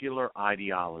particular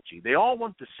ideology. They all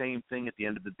want the same thing at the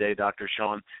end of the day, Dr.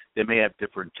 Sean. They may have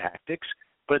different tactics,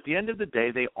 but at the end of the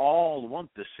day, they all want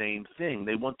the same thing.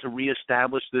 They want to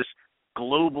reestablish this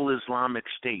global Islamic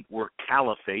state or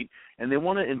caliphate, and they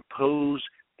want to impose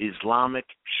Islamic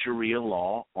Sharia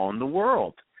law on the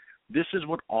world. This is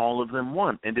what all of them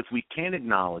want. And if we can't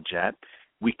acknowledge that,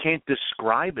 we can't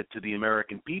describe it to the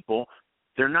American people,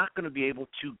 they're not going to be able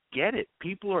to get it.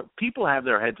 People have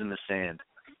their heads in the sand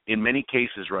in many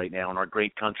cases right now in our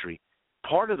great country.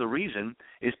 Part of the reason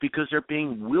is because they're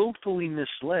being willfully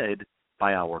misled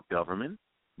by our government,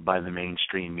 by the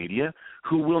mainstream media,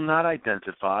 who will not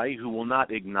identify, who will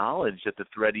not acknowledge that the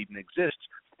threat even exists,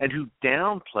 and who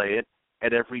downplay it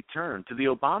at every turn. To the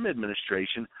Obama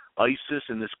administration, ISIS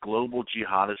and this global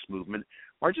jihadist movement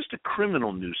are just a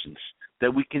criminal nuisance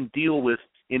that we can deal with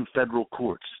in federal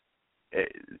courts.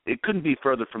 It couldn't be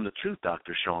further from the truth,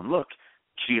 Dr. Sean. Look,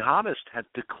 jihadists have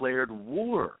declared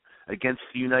war against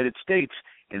the United States,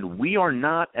 and we are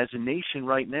not, as a nation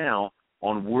right now,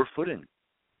 on war footing.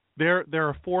 There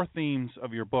are four themes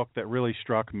of your book that really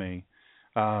struck me,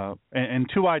 and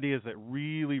two ideas that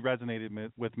really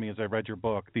resonated with me as I read your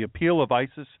book. The appeal of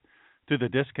ISIS to the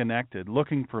disconnected,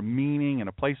 looking for meaning and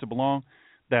a place to belong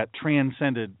that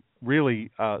transcended really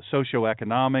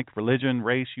socioeconomic, religion,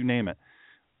 race, you name it.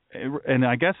 and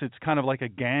I guess it's kind of like a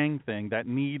gang thing, that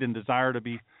need and desire to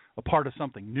be a part of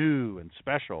something new and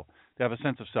special, to have a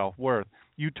sense of self-worth.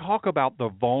 You talk about the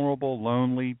vulnerable,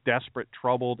 lonely, desperate,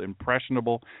 troubled,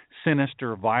 impressionable,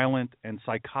 sinister, violent, and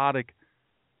psychotic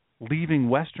leaving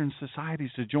Western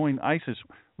societies to join ISIS,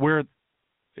 where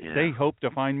they hope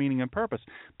to find meaning and purpose.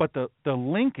 But the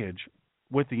linkage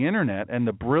with the Internet and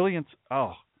the brilliance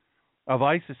of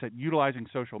ISIS at utilizing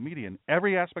social media in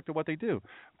every aspect of what they do,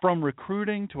 from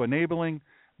recruiting to enabling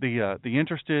the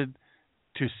interested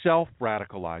to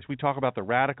self-radicalize. We talk about the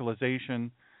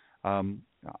radicalization. I'm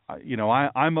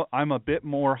a bit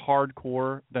more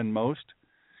hardcore than most,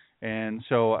 and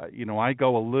so I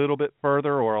go a little bit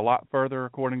further, or a lot further,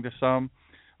 according to some,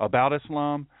 about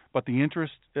Islam. But the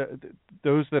interest,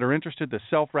 those that are interested, the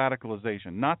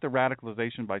self-radicalization, not the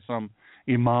radicalization by some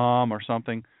imam or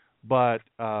something, but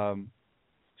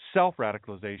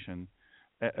self-radicalization.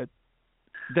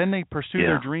 Then they pursue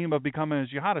their dream of becoming a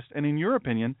jihadist. And in your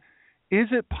opinion, is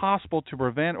it possible to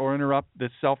prevent or interrupt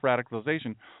this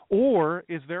self-radicalization? Or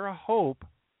is there a hope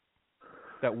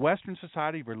that Western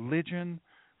society, religion,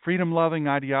 freedom-loving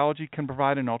ideology can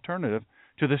provide an alternative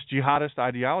to this jihadist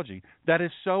ideology that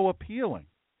is so appealing?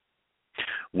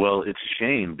 Well, it's a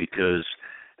shame, because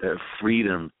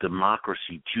freedom,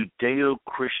 democracy,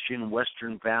 Judeo-Christian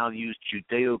Western values,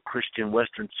 Judeo-Christian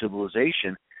Western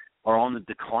civilization are on the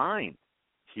decline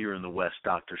here in the West,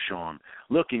 Dr. Sean.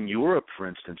 Look, in Europe, for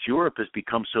instance, Europe has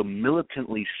become so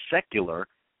militantly secular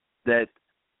that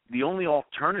the only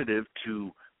alternative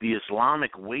to the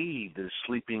Islamic wave that is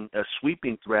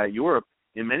sweeping throughout Europe,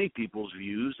 in many people's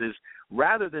views, is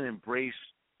rather than embrace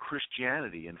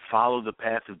Christianity and follow the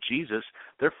path of Jesus,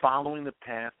 they're following the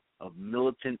path of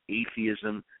militant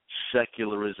atheism,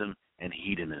 secularism, and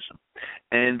hedonism.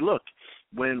 And look,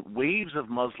 when waves of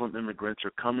Muslim immigrants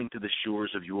are coming to the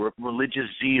shores of Europe, religious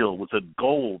zeal with a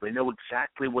goal, they know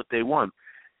exactly what they want.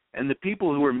 And the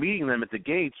people who are meeting them at the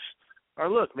gates are,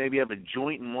 look, maybe have a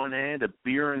joint in one hand, a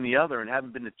beer in the other, and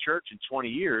haven't been to church in 20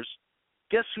 years.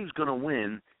 Guess who's going to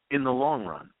win in the long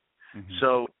run? Mm-hmm.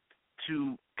 So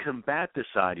to combat this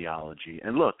ideology,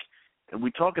 and look, and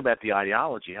we talk about the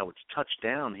ideology, how it's touched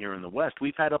down here in the West.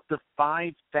 We've had up to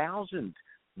 5,000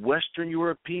 Western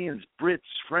Europeans, Brits,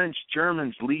 French,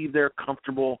 Germans leave their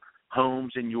comfortable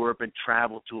homes in Europe and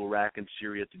travel to Iraq and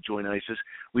Syria to join ISIS.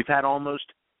 We've had almost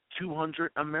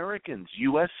 200 Americans,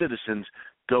 U.S. citizens,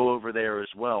 go over there as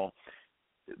well.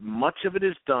 Much of it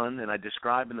is done, and I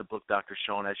describe in the book, Dr.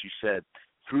 Sean, as you said,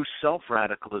 through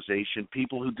self-radicalization,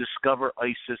 people who discover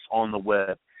ISIS on the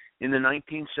web. In the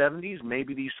 1970s,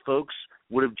 maybe these folks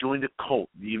would have joined a cult.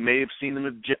 You may have seen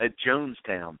them at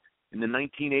Jonestown. In the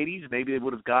 1980s, maybe they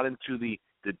would have got into the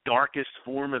darkest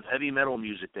form of heavy metal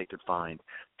music they could find.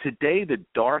 Today, the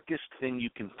darkest thing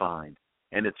you can find,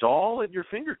 and it's all at your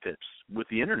fingertips with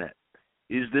the Internet,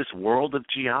 is this world of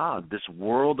jihad, this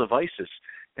world of ISIS.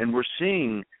 And we're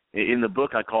seeing, in the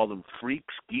book I call them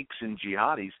freaks, geeks, and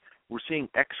jihadis, we're seeing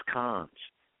ex-cons,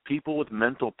 people with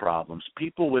mental problems,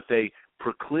 people with a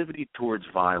proclivity towards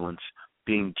violence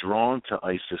being drawn to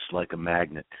ISIS like a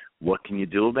magnet. What can you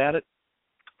do about it?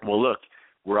 Well, look,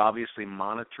 we're obviously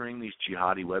monitoring these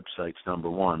jihadi websites, number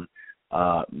one.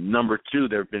 Number two,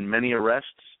 there have been many arrests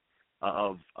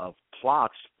of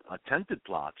plots, attempted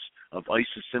plots, of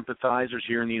ISIS sympathizers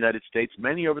here in the United States,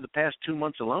 many over the past 2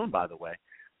 months alone, by the way,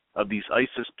 of these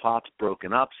ISIS plots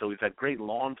broken up. So we've had great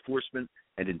law enforcement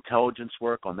and intelligence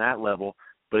work on that level.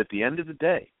 But at the end of the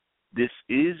day, this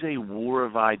is a war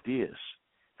of ideas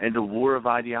and a war of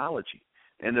ideology.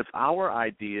 And if our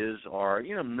ideas are,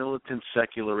 militant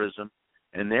secularism,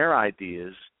 and their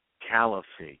ideas,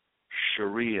 caliphate,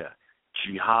 Sharia,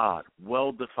 jihad,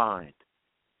 well-defined,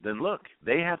 then look,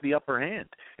 they have the upper hand.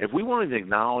 If we want to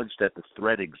acknowledge that the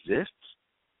threat exists,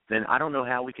 then I don't know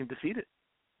how we can defeat it.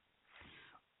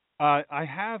 I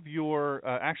have your,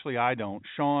 actually I don't.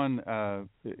 Sean,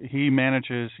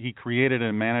 he created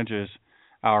and manages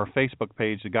our Facebook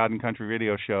page, the God and Country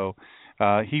Radio Show.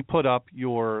 He put up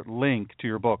your link to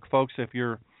your book. Folks, if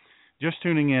you're just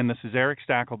tuning in, this is Erik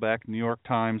Stackelbeck, New York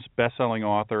Times bestselling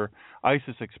author,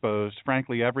 ISIS Exposed.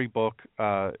 Frankly, every book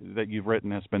that you've written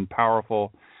has been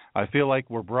powerful. I feel like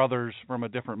we're brothers from a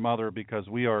different mother, because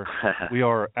we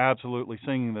are absolutely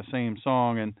singing the same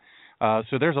song. And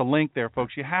so there's a link there,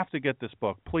 folks. You have to get this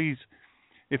book. Please,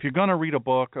 if you're going to read a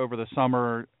book over the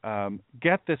summer,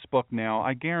 get this book now.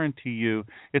 I guarantee you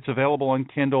it's available on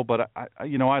Kindle, but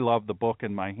I love the book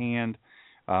in my hand.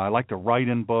 I like to write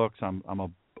in books. I'm a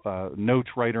notes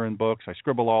writer in books. I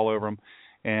scribble all over them.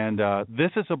 And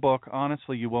this is a book,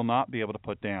 honestly, you will not be able to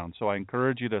put down. So I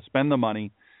encourage you to spend the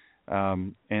money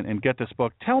and get this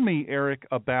book. Tell me, Erik,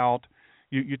 about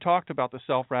You talked about the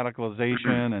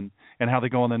self-radicalization and how they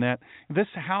go on the net. This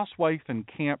housewife and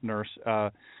camp nurse,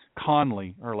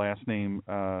 Conley, her last name,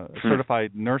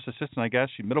 certified nurse assistant, I guess.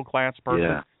 She's a middle-class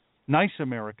person, nice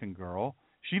American girl.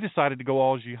 She decided to go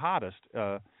all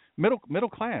jihadist, middle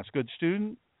class, good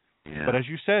student. Yeah. But as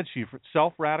you said, she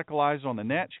self-radicalized on the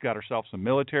net. She got herself some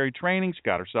military training. She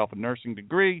got herself a nursing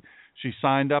degree. She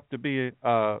signed up to be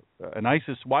an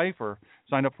ISIS wife or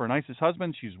signed up for an ISIS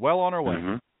husband. She's well on her way.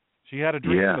 Mm-hmm. She had a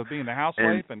dream of being the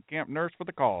housewife and camp nurse for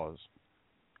the cause.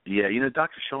 Yeah,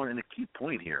 Dr. Sean, and a key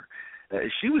point here,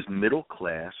 she was middle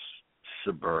class,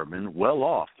 suburban, well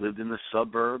off, lived in the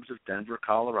suburbs of Denver,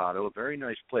 Colorado, a very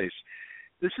nice place.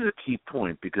 This is a key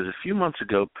point because a few months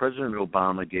ago, President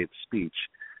Obama gave a speech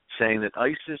saying that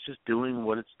ISIS is doing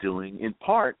what it's doing in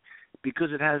part because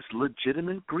it has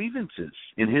legitimate grievances.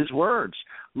 In his words,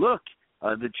 look,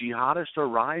 the jihadists are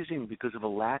rising because of a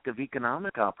lack of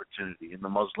economic opportunity in the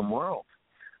Muslim world.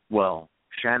 Well,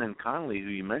 Shannon Conley, who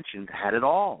you mentioned, had it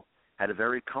all, had a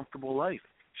very comfortable life.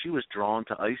 She was drawn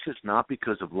to ISIS not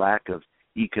because of lack of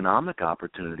economic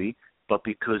opportunity, but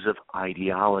because of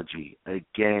ideology.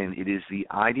 Again, it is the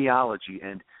ideology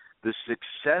and the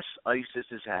success ISIS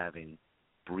is having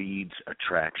breeds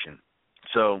attraction.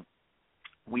 So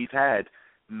we've had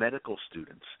medical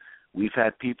students. We've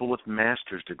had people with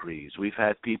master's degrees. We've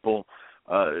had people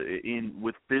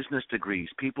with business degrees,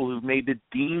 people who've made the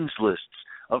dean's lists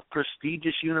of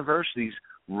prestigious universities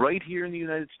right here in the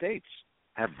United States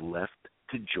have left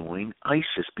to join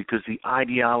ISIS because the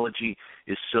ideology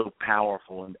is so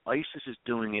powerful, and ISIS is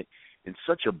doing it in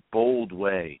such a bold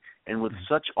way and with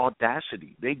such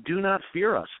audacity. They do not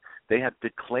fear us. They have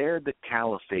declared the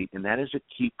caliphate, and that is a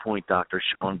key point, Dr.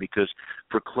 Sean, because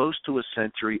for close to a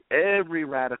century, every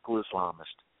radical Islamist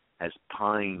has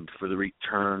pined for the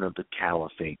return of the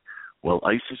caliphate. Well,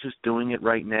 ISIS is doing it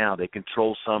right now. They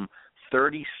control some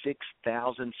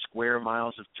 36,000 square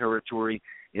miles of territory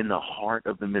in the heart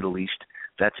of the Middle East.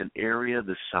 That's an area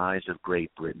the size of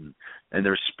Great Britain. And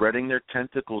they're spreading their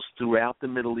tentacles throughout the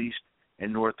Middle East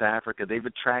and North Africa. They've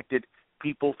attracted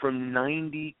people from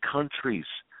 90 countries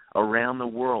around the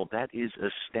world. That is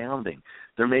astounding.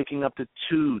 They're making up to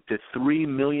 $2 to $3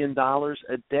 million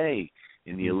a day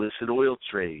in the illicit oil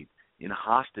trade, in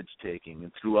hostage-taking,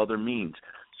 and through other means.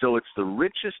 So it's the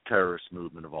richest terrorist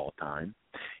movement of all time.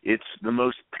 It's the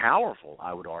most powerful,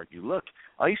 I would argue. Look,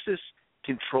 ISIS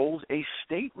controls a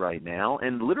state right now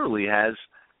and literally has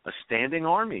a standing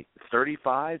army,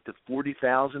 35 to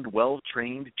 40,000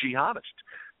 well-trained jihadists.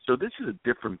 So this is a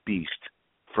different beast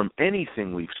from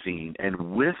anything we've seen.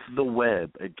 And with the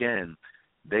web, again,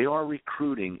 they are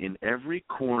recruiting in every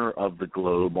corner of the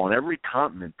globe, on every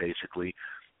continent basically.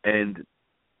 And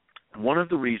one of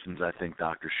the reasons, I think,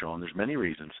 Dr. Sean, there's many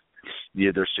reasons.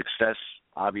 Yeah, their success,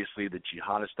 obviously, the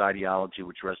jihadist ideology,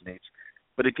 which resonates.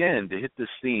 But again, to hit this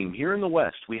theme, here in the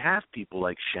West, we have people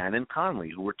like Shannon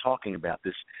Conley, who we're talking about,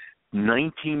 this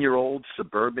 19-year-old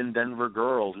suburban Denver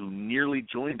girl who nearly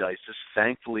joined ISIS.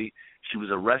 Thankfully, she was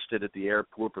arrested at the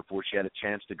airport before she had a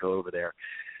chance to go over there.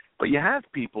 But you have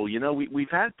people,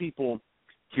 we've had people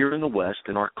here in the West,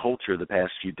 in our culture the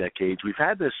past few decades, we've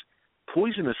had this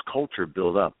poisonous culture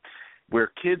build up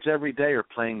where kids every day are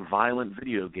playing violent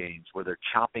video games where they're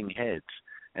chopping heads,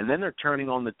 and then they're turning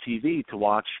on the TV to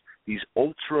watch these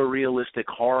ultra-realistic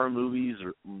horror movies,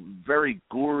 or very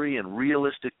gory and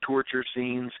realistic torture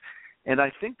scenes. And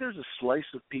I think there's a slice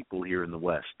of people here in the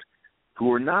West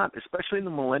who are not, especially in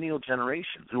the millennial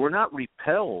generation, who are not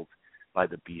repelled by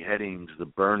the beheadings, the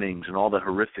burnings, and all the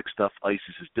horrific stuff ISIS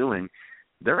is doing.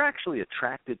 They're actually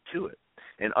attracted to it.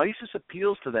 And ISIS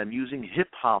appeals to them using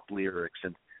hip-hop lyrics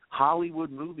and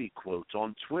Hollywood movie quotes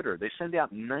on Twitter. They send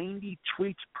out 90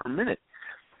 tweets per minute.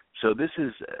 So this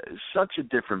is such a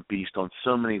different beast on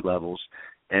so many levels.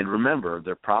 And remember,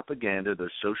 their propaganda,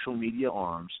 their social media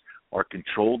arms are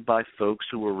controlled by folks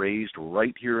who were raised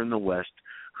right here in the West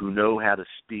who know how to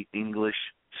speak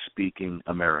English-speaking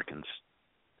Americans.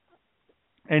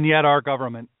 And yet our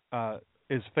government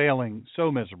is failing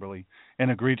so miserably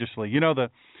and egregiously.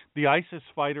 The ISIS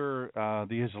fighter,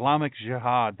 the Islamic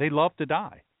Jihad, they love to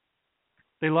die.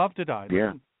 They love to die.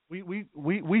 Yeah.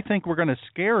 We think we're going to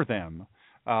scare them.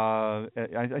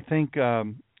 I think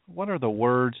what are the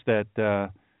words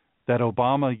that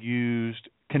Obama used?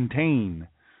 Contain.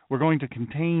 We're going to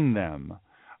contain them,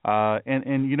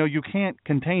 and you can't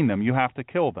contain them. You have to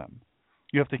kill them.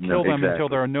 You have to kill them until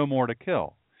there are no more to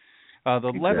kill.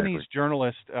 The Lebanese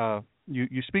journalist,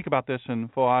 you speak about this in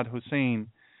Fuad Hussein.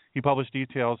 He published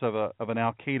details of an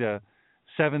Al-Qaeda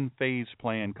 7-phase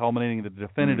plan culminating the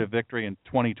definitive victory in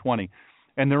 2020.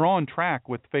 And they're on track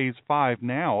with Phase 5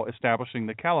 now, establishing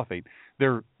the caliphate.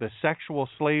 the sexual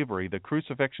slavery, the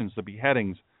crucifixions, the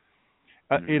beheadings.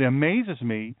 It amazes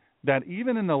me that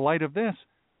even in the light of this,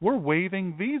 we're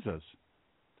waiving visas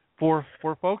for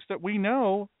folks that we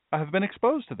know have been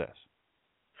exposed to this.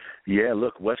 Yeah,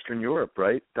 look, Western Europe,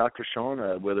 right, Dr. Sean,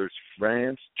 whether it's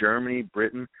France, Germany,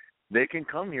 Britain, they can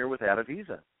come here without a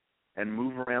visa and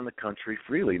move around the country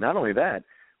freely. Not only that,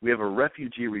 we have a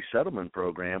refugee resettlement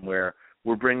program where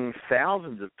we're bringing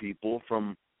thousands of people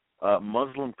from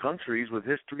Muslim countries with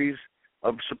histories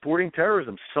of supporting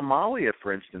terrorism. Somalia,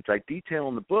 for instance, I detail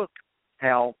in the book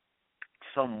how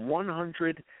some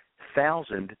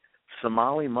 100,000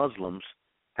 Somali Muslims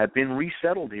have been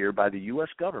resettled here by the U.S.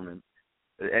 government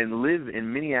and live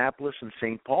in Minneapolis and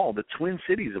St. Paul, the Twin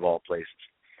Cities of all places.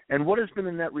 And what has been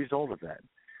the net result of that?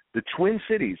 The Twin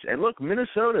Cities. And look,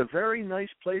 Minnesota, very nice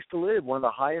place to live, one of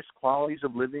the highest qualities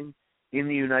of living in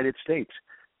the United States.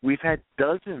 We've had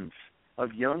dozens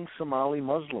of young Somali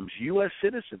Muslims, U.S.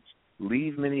 citizens,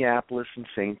 leave Minneapolis and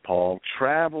St. Paul,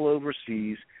 travel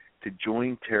overseas to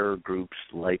join terror groups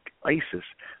like ISIS.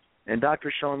 And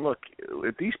Dr. Sean, look,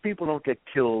 if these people don't get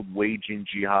killed waging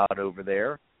jihad over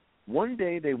there, one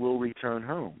day they will return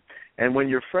home. And when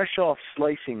you're fresh off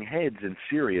slicing heads in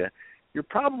Syria, you're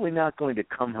probably not going to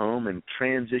come home and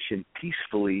transition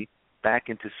peacefully back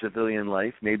into civilian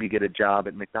life, maybe get a job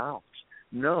at McDonald's.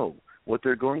 No, what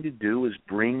they're going to do is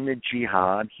bring the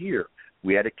jihad here.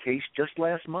 We had a case just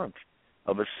last month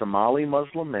of a Somali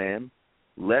Muslim man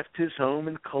left his home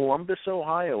in Columbus,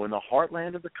 Ohio, in the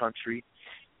heartland of the country,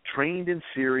 trained in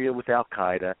Syria with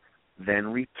al-Qaeda,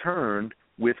 then returned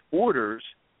with orders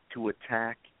to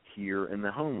attack here in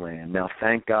the homeland. Now,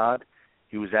 thank God,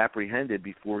 he was apprehended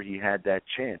before he had that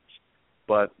chance.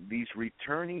 But these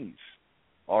returnees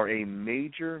are a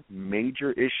major,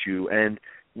 major issue, and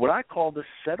what I call the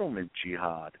settlement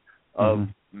jihad of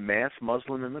mass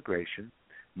Muslim immigration,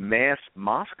 mass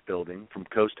mosque building from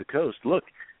coast to coast. Look,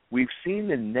 we've seen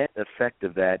the net effect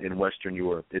of that in Western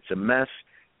Europe. It's a mess.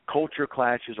 Culture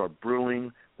clashes are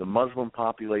brewing. The Muslim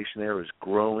population there is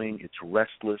growing. It's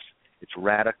restless. It's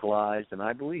radicalized, and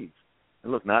I believe.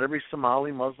 And look, not every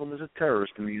Somali Muslim is a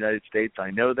terrorist in the United States.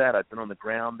 I know that. I've been on the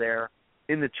ground there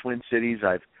in the Twin Cities.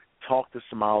 I've talked to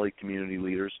Somali community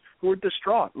leaders who are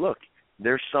distraught. Look,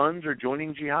 their sons are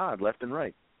joining jihad left and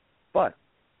right. But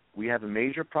we have a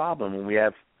major problem when we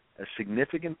have a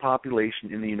significant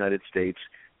population in the United States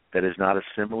that is not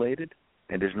assimilated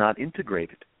and is not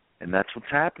integrated. And that's what's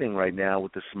happening right now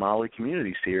with the Somali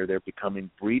communities here. They're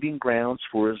becoming breeding grounds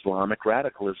for Islamic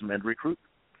radicalism and recruitment.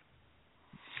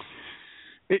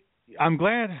 I'm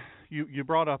glad you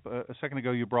brought up, a second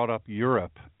ago, you brought up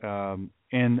Europe.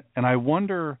 And I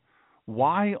wonder,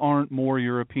 why aren't more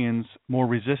Europeans more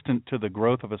resistant to the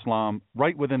growth of Islam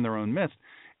right within their own midst?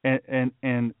 And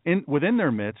within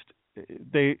their midst,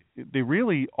 they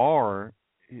really are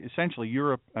essentially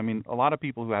Europe. I mean, a lot of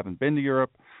people who haven't been to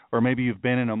Europe, or maybe you've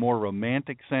been in a more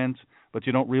romantic sense, but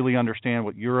you don't really understand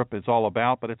what Europe is all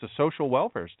about, but it's a social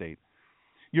welfare state.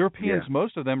 Europeans,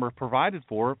 most of them are provided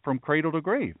for from cradle to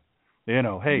grave. You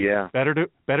know, hey,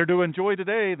 better to enjoy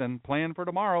today than plan for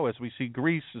tomorrow, as we see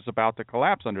Greece is about to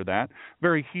collapse under that.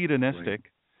 Very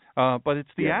hedonistic. Right. But it's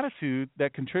the attitude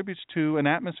that contributes to an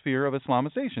atmosphere of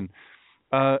Islamization.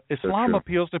 Islam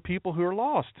appeals to people who are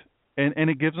lost, and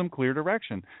it gives them clear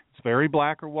direction. It's very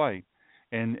black or white.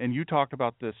 And you talked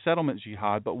about the settlement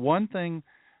jihad, but one thing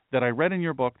that I read in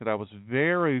your book that I was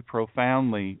very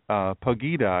profoundly,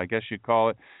 Pegida, I guess you'd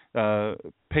call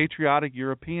it, patriotic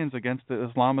Europeans against the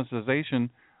Islamization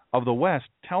of the West.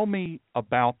 Tell me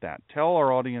about that. Tell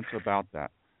our audience about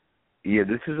that. Yeah,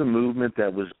 this is a movement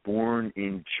that was born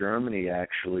in Germany,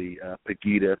 actually,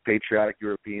 Pegida, Patriotic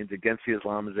Europeans Against the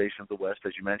Islamization of the West,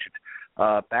 as you mentioned.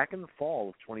 Back in the fall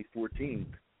of 2014,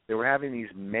 they were having these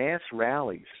mass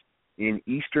rallies in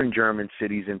Eastern German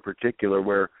cities in particular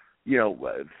where, you know,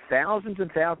 thousands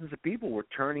and thousands of people were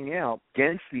turning out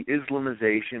against the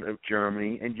Islamization of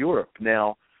Germany and Europe.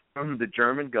 Now, the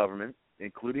German government,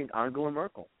 including Angela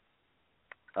Merkel,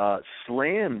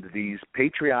 slammed these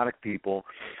patriotic people,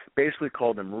 basically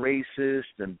called them racist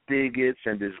and bigots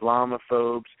and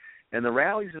Islamophobes, and the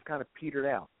rallies have kind of petered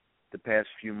out the past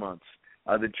few months.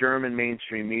 The German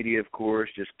mainstream media, of course,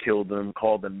 just killed them,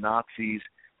 called them Nazis.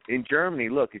 In Germany,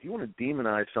 look, if you want to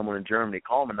demonize someone in Germany,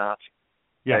 call them a Nazi.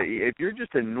 Yeah. If you're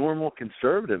just a normal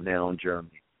conservative now in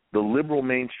Germany, the liberal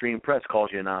mainstream press calls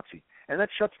you a Nazi. And that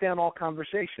shuts down all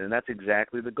conversation, and that's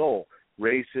exactly the goal.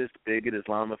 Racist, bigot,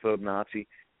 Islamophobe, Nazi,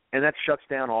 and that shuts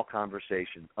down all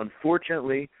conversation.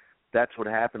 Unfortunately, that's what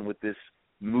happened with this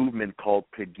movement called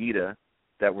Pegida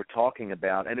that we're talking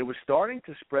about, and it was starting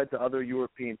to spread to other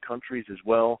European countries as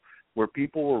well. where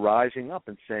people were rising up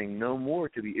and saying no more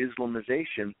to the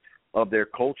Islamization of their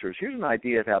cultures. Here's an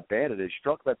idea of how bad it is.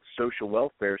 You talk about the social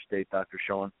welfare state, Dr.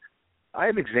 Sean. I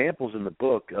have examples in the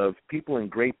book of people in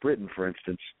Great Britain, for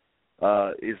instance,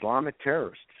 Islamic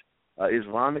terrorists,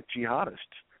 Islamic jihadists,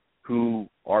 who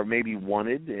are maybe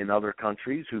wanted in other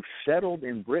countries, who've settled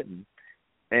in Britain,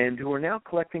 and who are now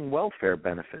collecting welfare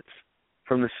benefits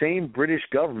from the same British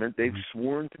government they've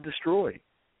sworn to destroy.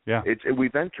 Yeah,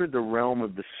 we've entered the realm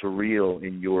of the surreal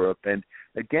in Europe. And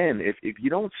again, if you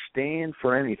don't stand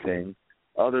for anything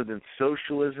other than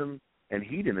socialism and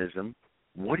hedonism,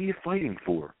 what are you fighting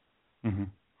for? Mm-hmm.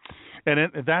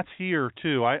 And that's here,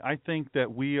 too. I think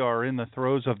that we are in the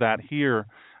throes of that here.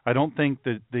 I don't think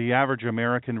that the average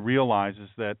American realizes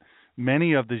that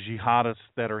many of the jihadists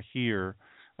that are here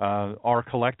are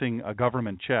collecting a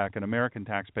government check, an American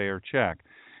taxpayer check.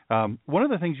 One of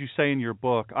the things you say in your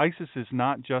book, ISIS is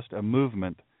not just a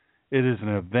movement, it is an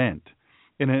event.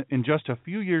 In just a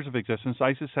few years of existence,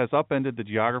 ISIS has upended the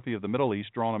geography of the Middle East,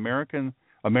 drawn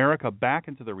America back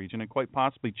into the region, and quite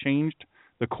possibly changed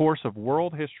the course of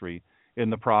world history in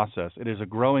the process. It is a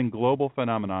growing global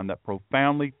phenomenon that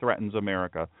profoundly threatens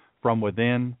America from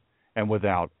within and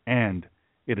without, and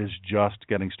it is just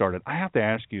getting started. I have to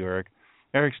ask you,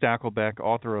 Erik Stackelbeck,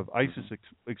 author of ISIS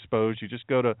Exposed. You just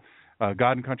go to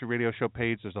God and Country Radio Show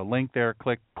page. There's a link there.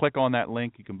 Click on that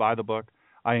link. You can buy the book.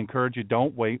 I encourage you,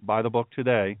 don't wait. Buy the book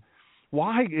today.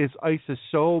 Why is ISIS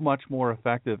so much more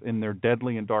effective in their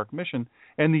deadly and dark mission,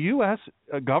 and the U.S.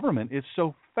 government is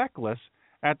so feckless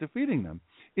at defeating them?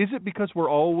 Is it because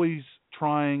we're always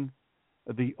trying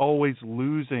the always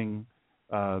losing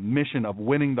mission of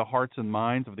winning the hearts and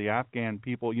minds of the Afghan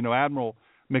people? You know, Admiral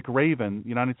McRaven,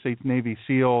 United States Navy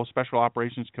SEAL, Special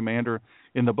Operations Commander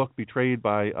in the book Betrayed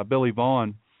by Billy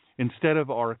Vaughn, instead of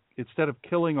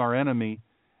killing our enemy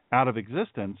out of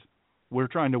existence, we're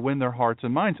trying to win their hearts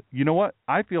and minds. You know what?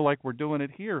 I feel like we're doing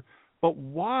it here. But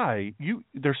why?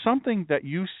 There's something that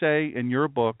you say in your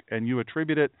book, and you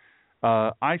attribute it,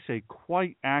 I say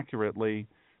quite accurately,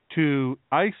 to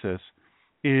ISIS,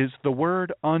 is the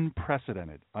word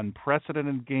unprecedented.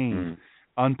 Unprecedented gains,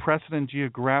 unprecedented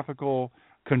geographical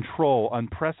control,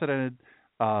 unprecedented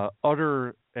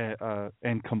utter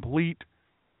and complete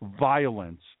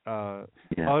violence,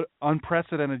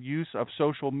 unprecedented use of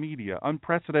social media,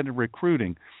 unprecedented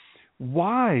recruiting.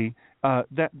 Why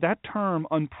that term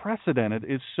unprecedented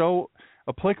is so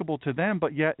applicable to them,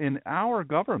 but yet in our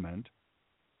government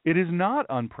it is not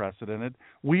unprecedented.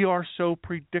 We are so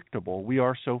predictable. We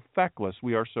are so feckless.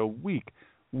 We are so weak.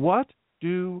 What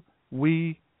do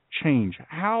we change?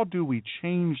 How do we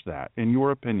change that, in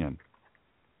your opinion?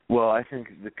 Well, I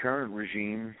think the current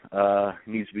regime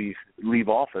needs to leave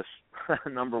office.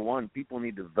 Number one, people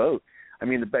need to vote. I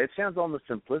mean, it sounds almost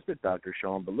simplistic, Dr.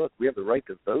 Sean, but look, we have the right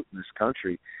to vote in this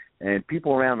country, and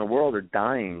people around the world are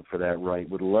dying for that right,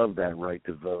 would love that right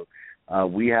to vote.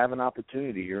 We have an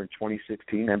opportunity here in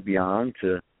 2016 and beyond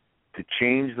to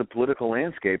change the political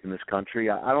landscape in this country.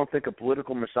 I don't think a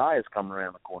political messiah is coming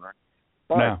around the corner,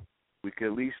 but we could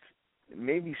at least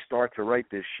maybe start to right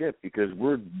this ship, because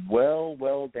we're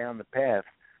well down the path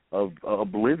of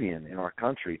oblivion in our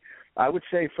country. I would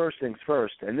say first things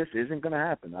first, and this isn't going to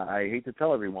happen. I hate to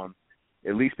tell everyone,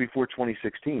 at least before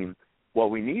 2016,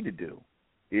 what we need to do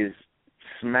is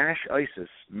smash ISIS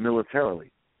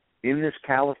militarily. In this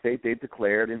caliphate they've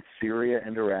declared in Syria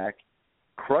and Iraq,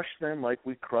 crush them like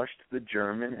we crushed the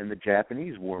German and the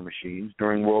Japanese war machines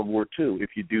during World War II.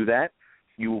 If you do that,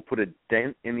 you will put a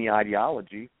dent in the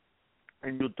ideology,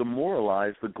 and you'll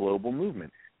demoralize the global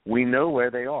movement. We know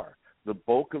where they are. The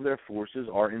bulk of their forces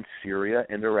are in Syria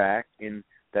and Iraq, in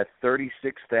that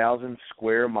 36,000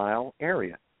 square mile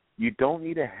area. You don't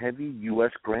need a heavy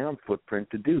U.S. ground footprint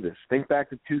to do this. Think back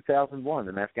to 2001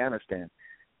 in Afghanistan.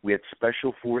 We had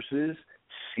special forces,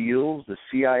 SEALs, the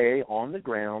CIA on the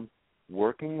ground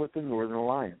working with the Northern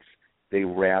Alliance. They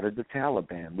routed the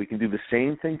Taliban. We can do the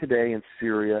same thing today in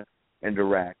Syria and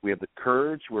Iraq. We have the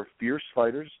Kurds, who are fierce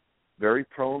fighters, very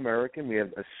pro-American. We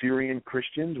have Assyrian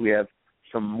Christians. We have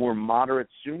some more moderate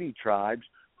Sunni tribes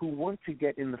who want to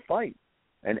get in the fight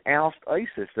and oust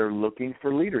ISIS. They're looking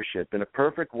for leadership. In a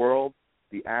perfect world,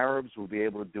 the Arabs will be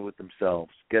able to do it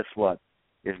themselves. Guess what?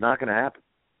 It's not going to happen.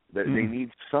 They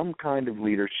need some kind of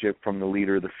leadership from the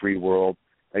leader of the free world.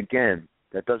 Again,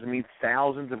 that doesn't mean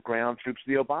thousands of ground troops.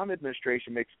 The Obama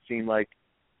administration makes it seem like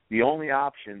the only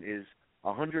option is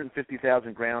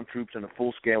 150,000 ground troops and a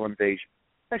full-scale invasion.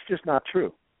 That's just not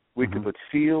true. We could put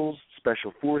SEALs,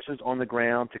 special forces on the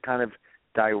ground to kind of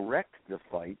direct the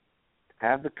fight,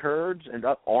 have the Kurds and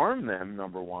arm them,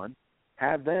 number one,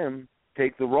 have them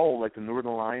take the role like the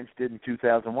Northern Alliance did in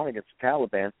 2001 against the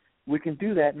Taliban, We can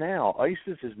do that now.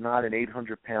 ISIS is not an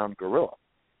 800-pound gorilla,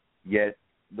 yet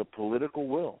the political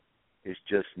will is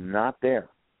just not there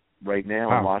right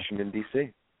now in Washington,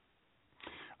 D.C.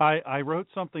 I wrote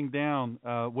something down.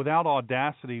 Without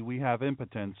audacity, we have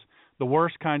impotence. The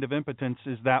worst kind of impotence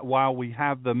is that while we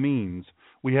have the means,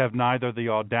 we have neither the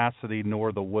audacity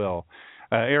nor the will.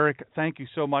 Erik, thank you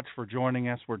so much for joining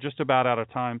us. We're just about out of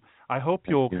time. I hope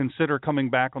you'll consider coming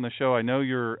back on the show. I know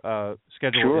your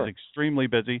schedule is extremely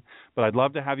busy, but I'd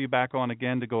love to have you back on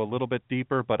again to go a little bit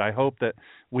deeper. But I hope that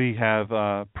we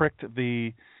have pricked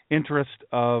the interest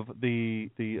of the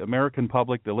American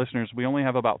public, the listeners. We only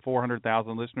have about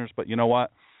 400,000 listeners, but you know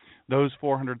what? Those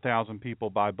 400,000 people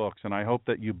buy books, and I hope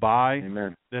that you buy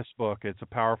this book. It's a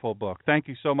powerful book. Thank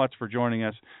you so much for joining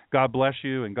us. God bless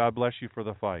you, and God bless you for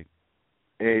the fight.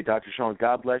 Hey, Dr. Sean,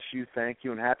 God bless you. Thank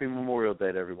you, and happy Memorial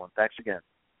Day to everyone. Thanks again.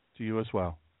 To you as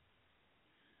well.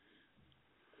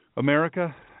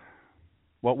 America,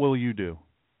 what will you do?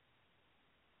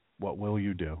 What will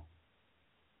you do?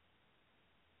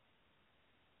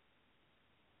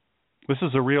 This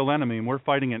is a real enemy, and we're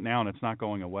fighting it now, and it's not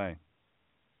going away.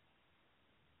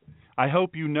 I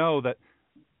hope you know that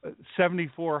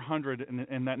 7,400,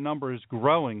 and that number is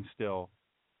growing still.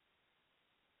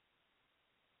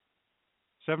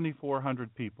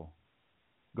 7,400 people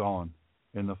gone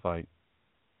in the fight.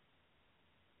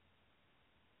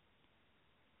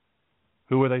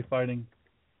 Who are they fighting?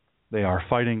 They are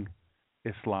fighting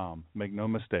Islam. Make no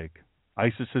mistake.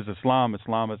 ISIS is Islam.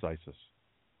 Islam is ISIS.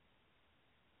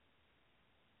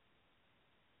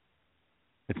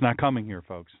 It's not coming here,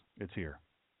 folks. It's here.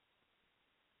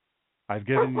 I've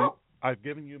given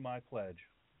you my pledge.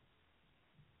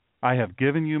 I have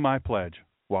given you my pledge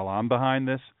while I'm behind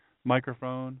this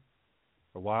microphone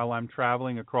or while I'm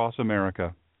traveling across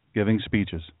America giving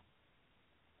speeches.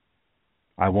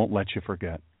 I won't let you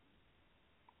forget.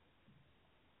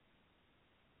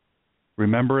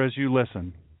 Remember as you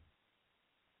listen,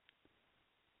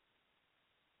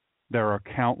 there are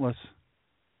countless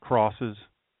crosses,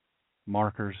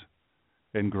 markers,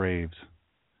 and graves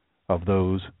of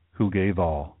those who gave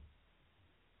all.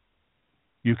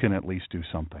 You can at least do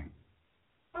something.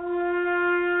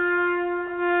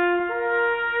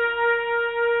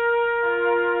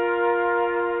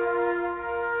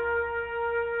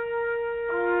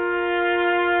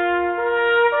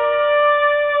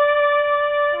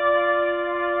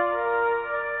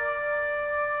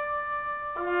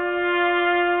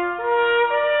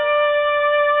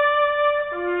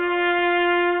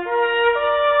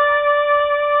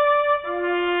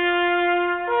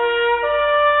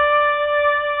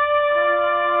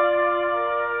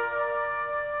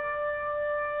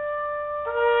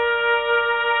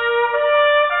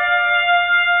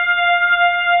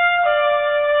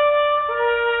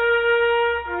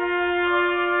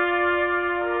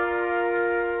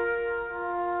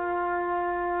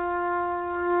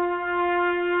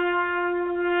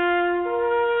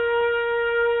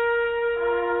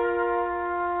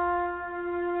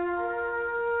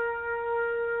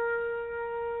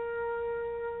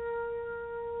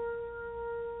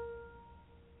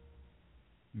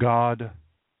 God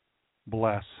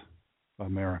bless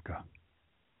America.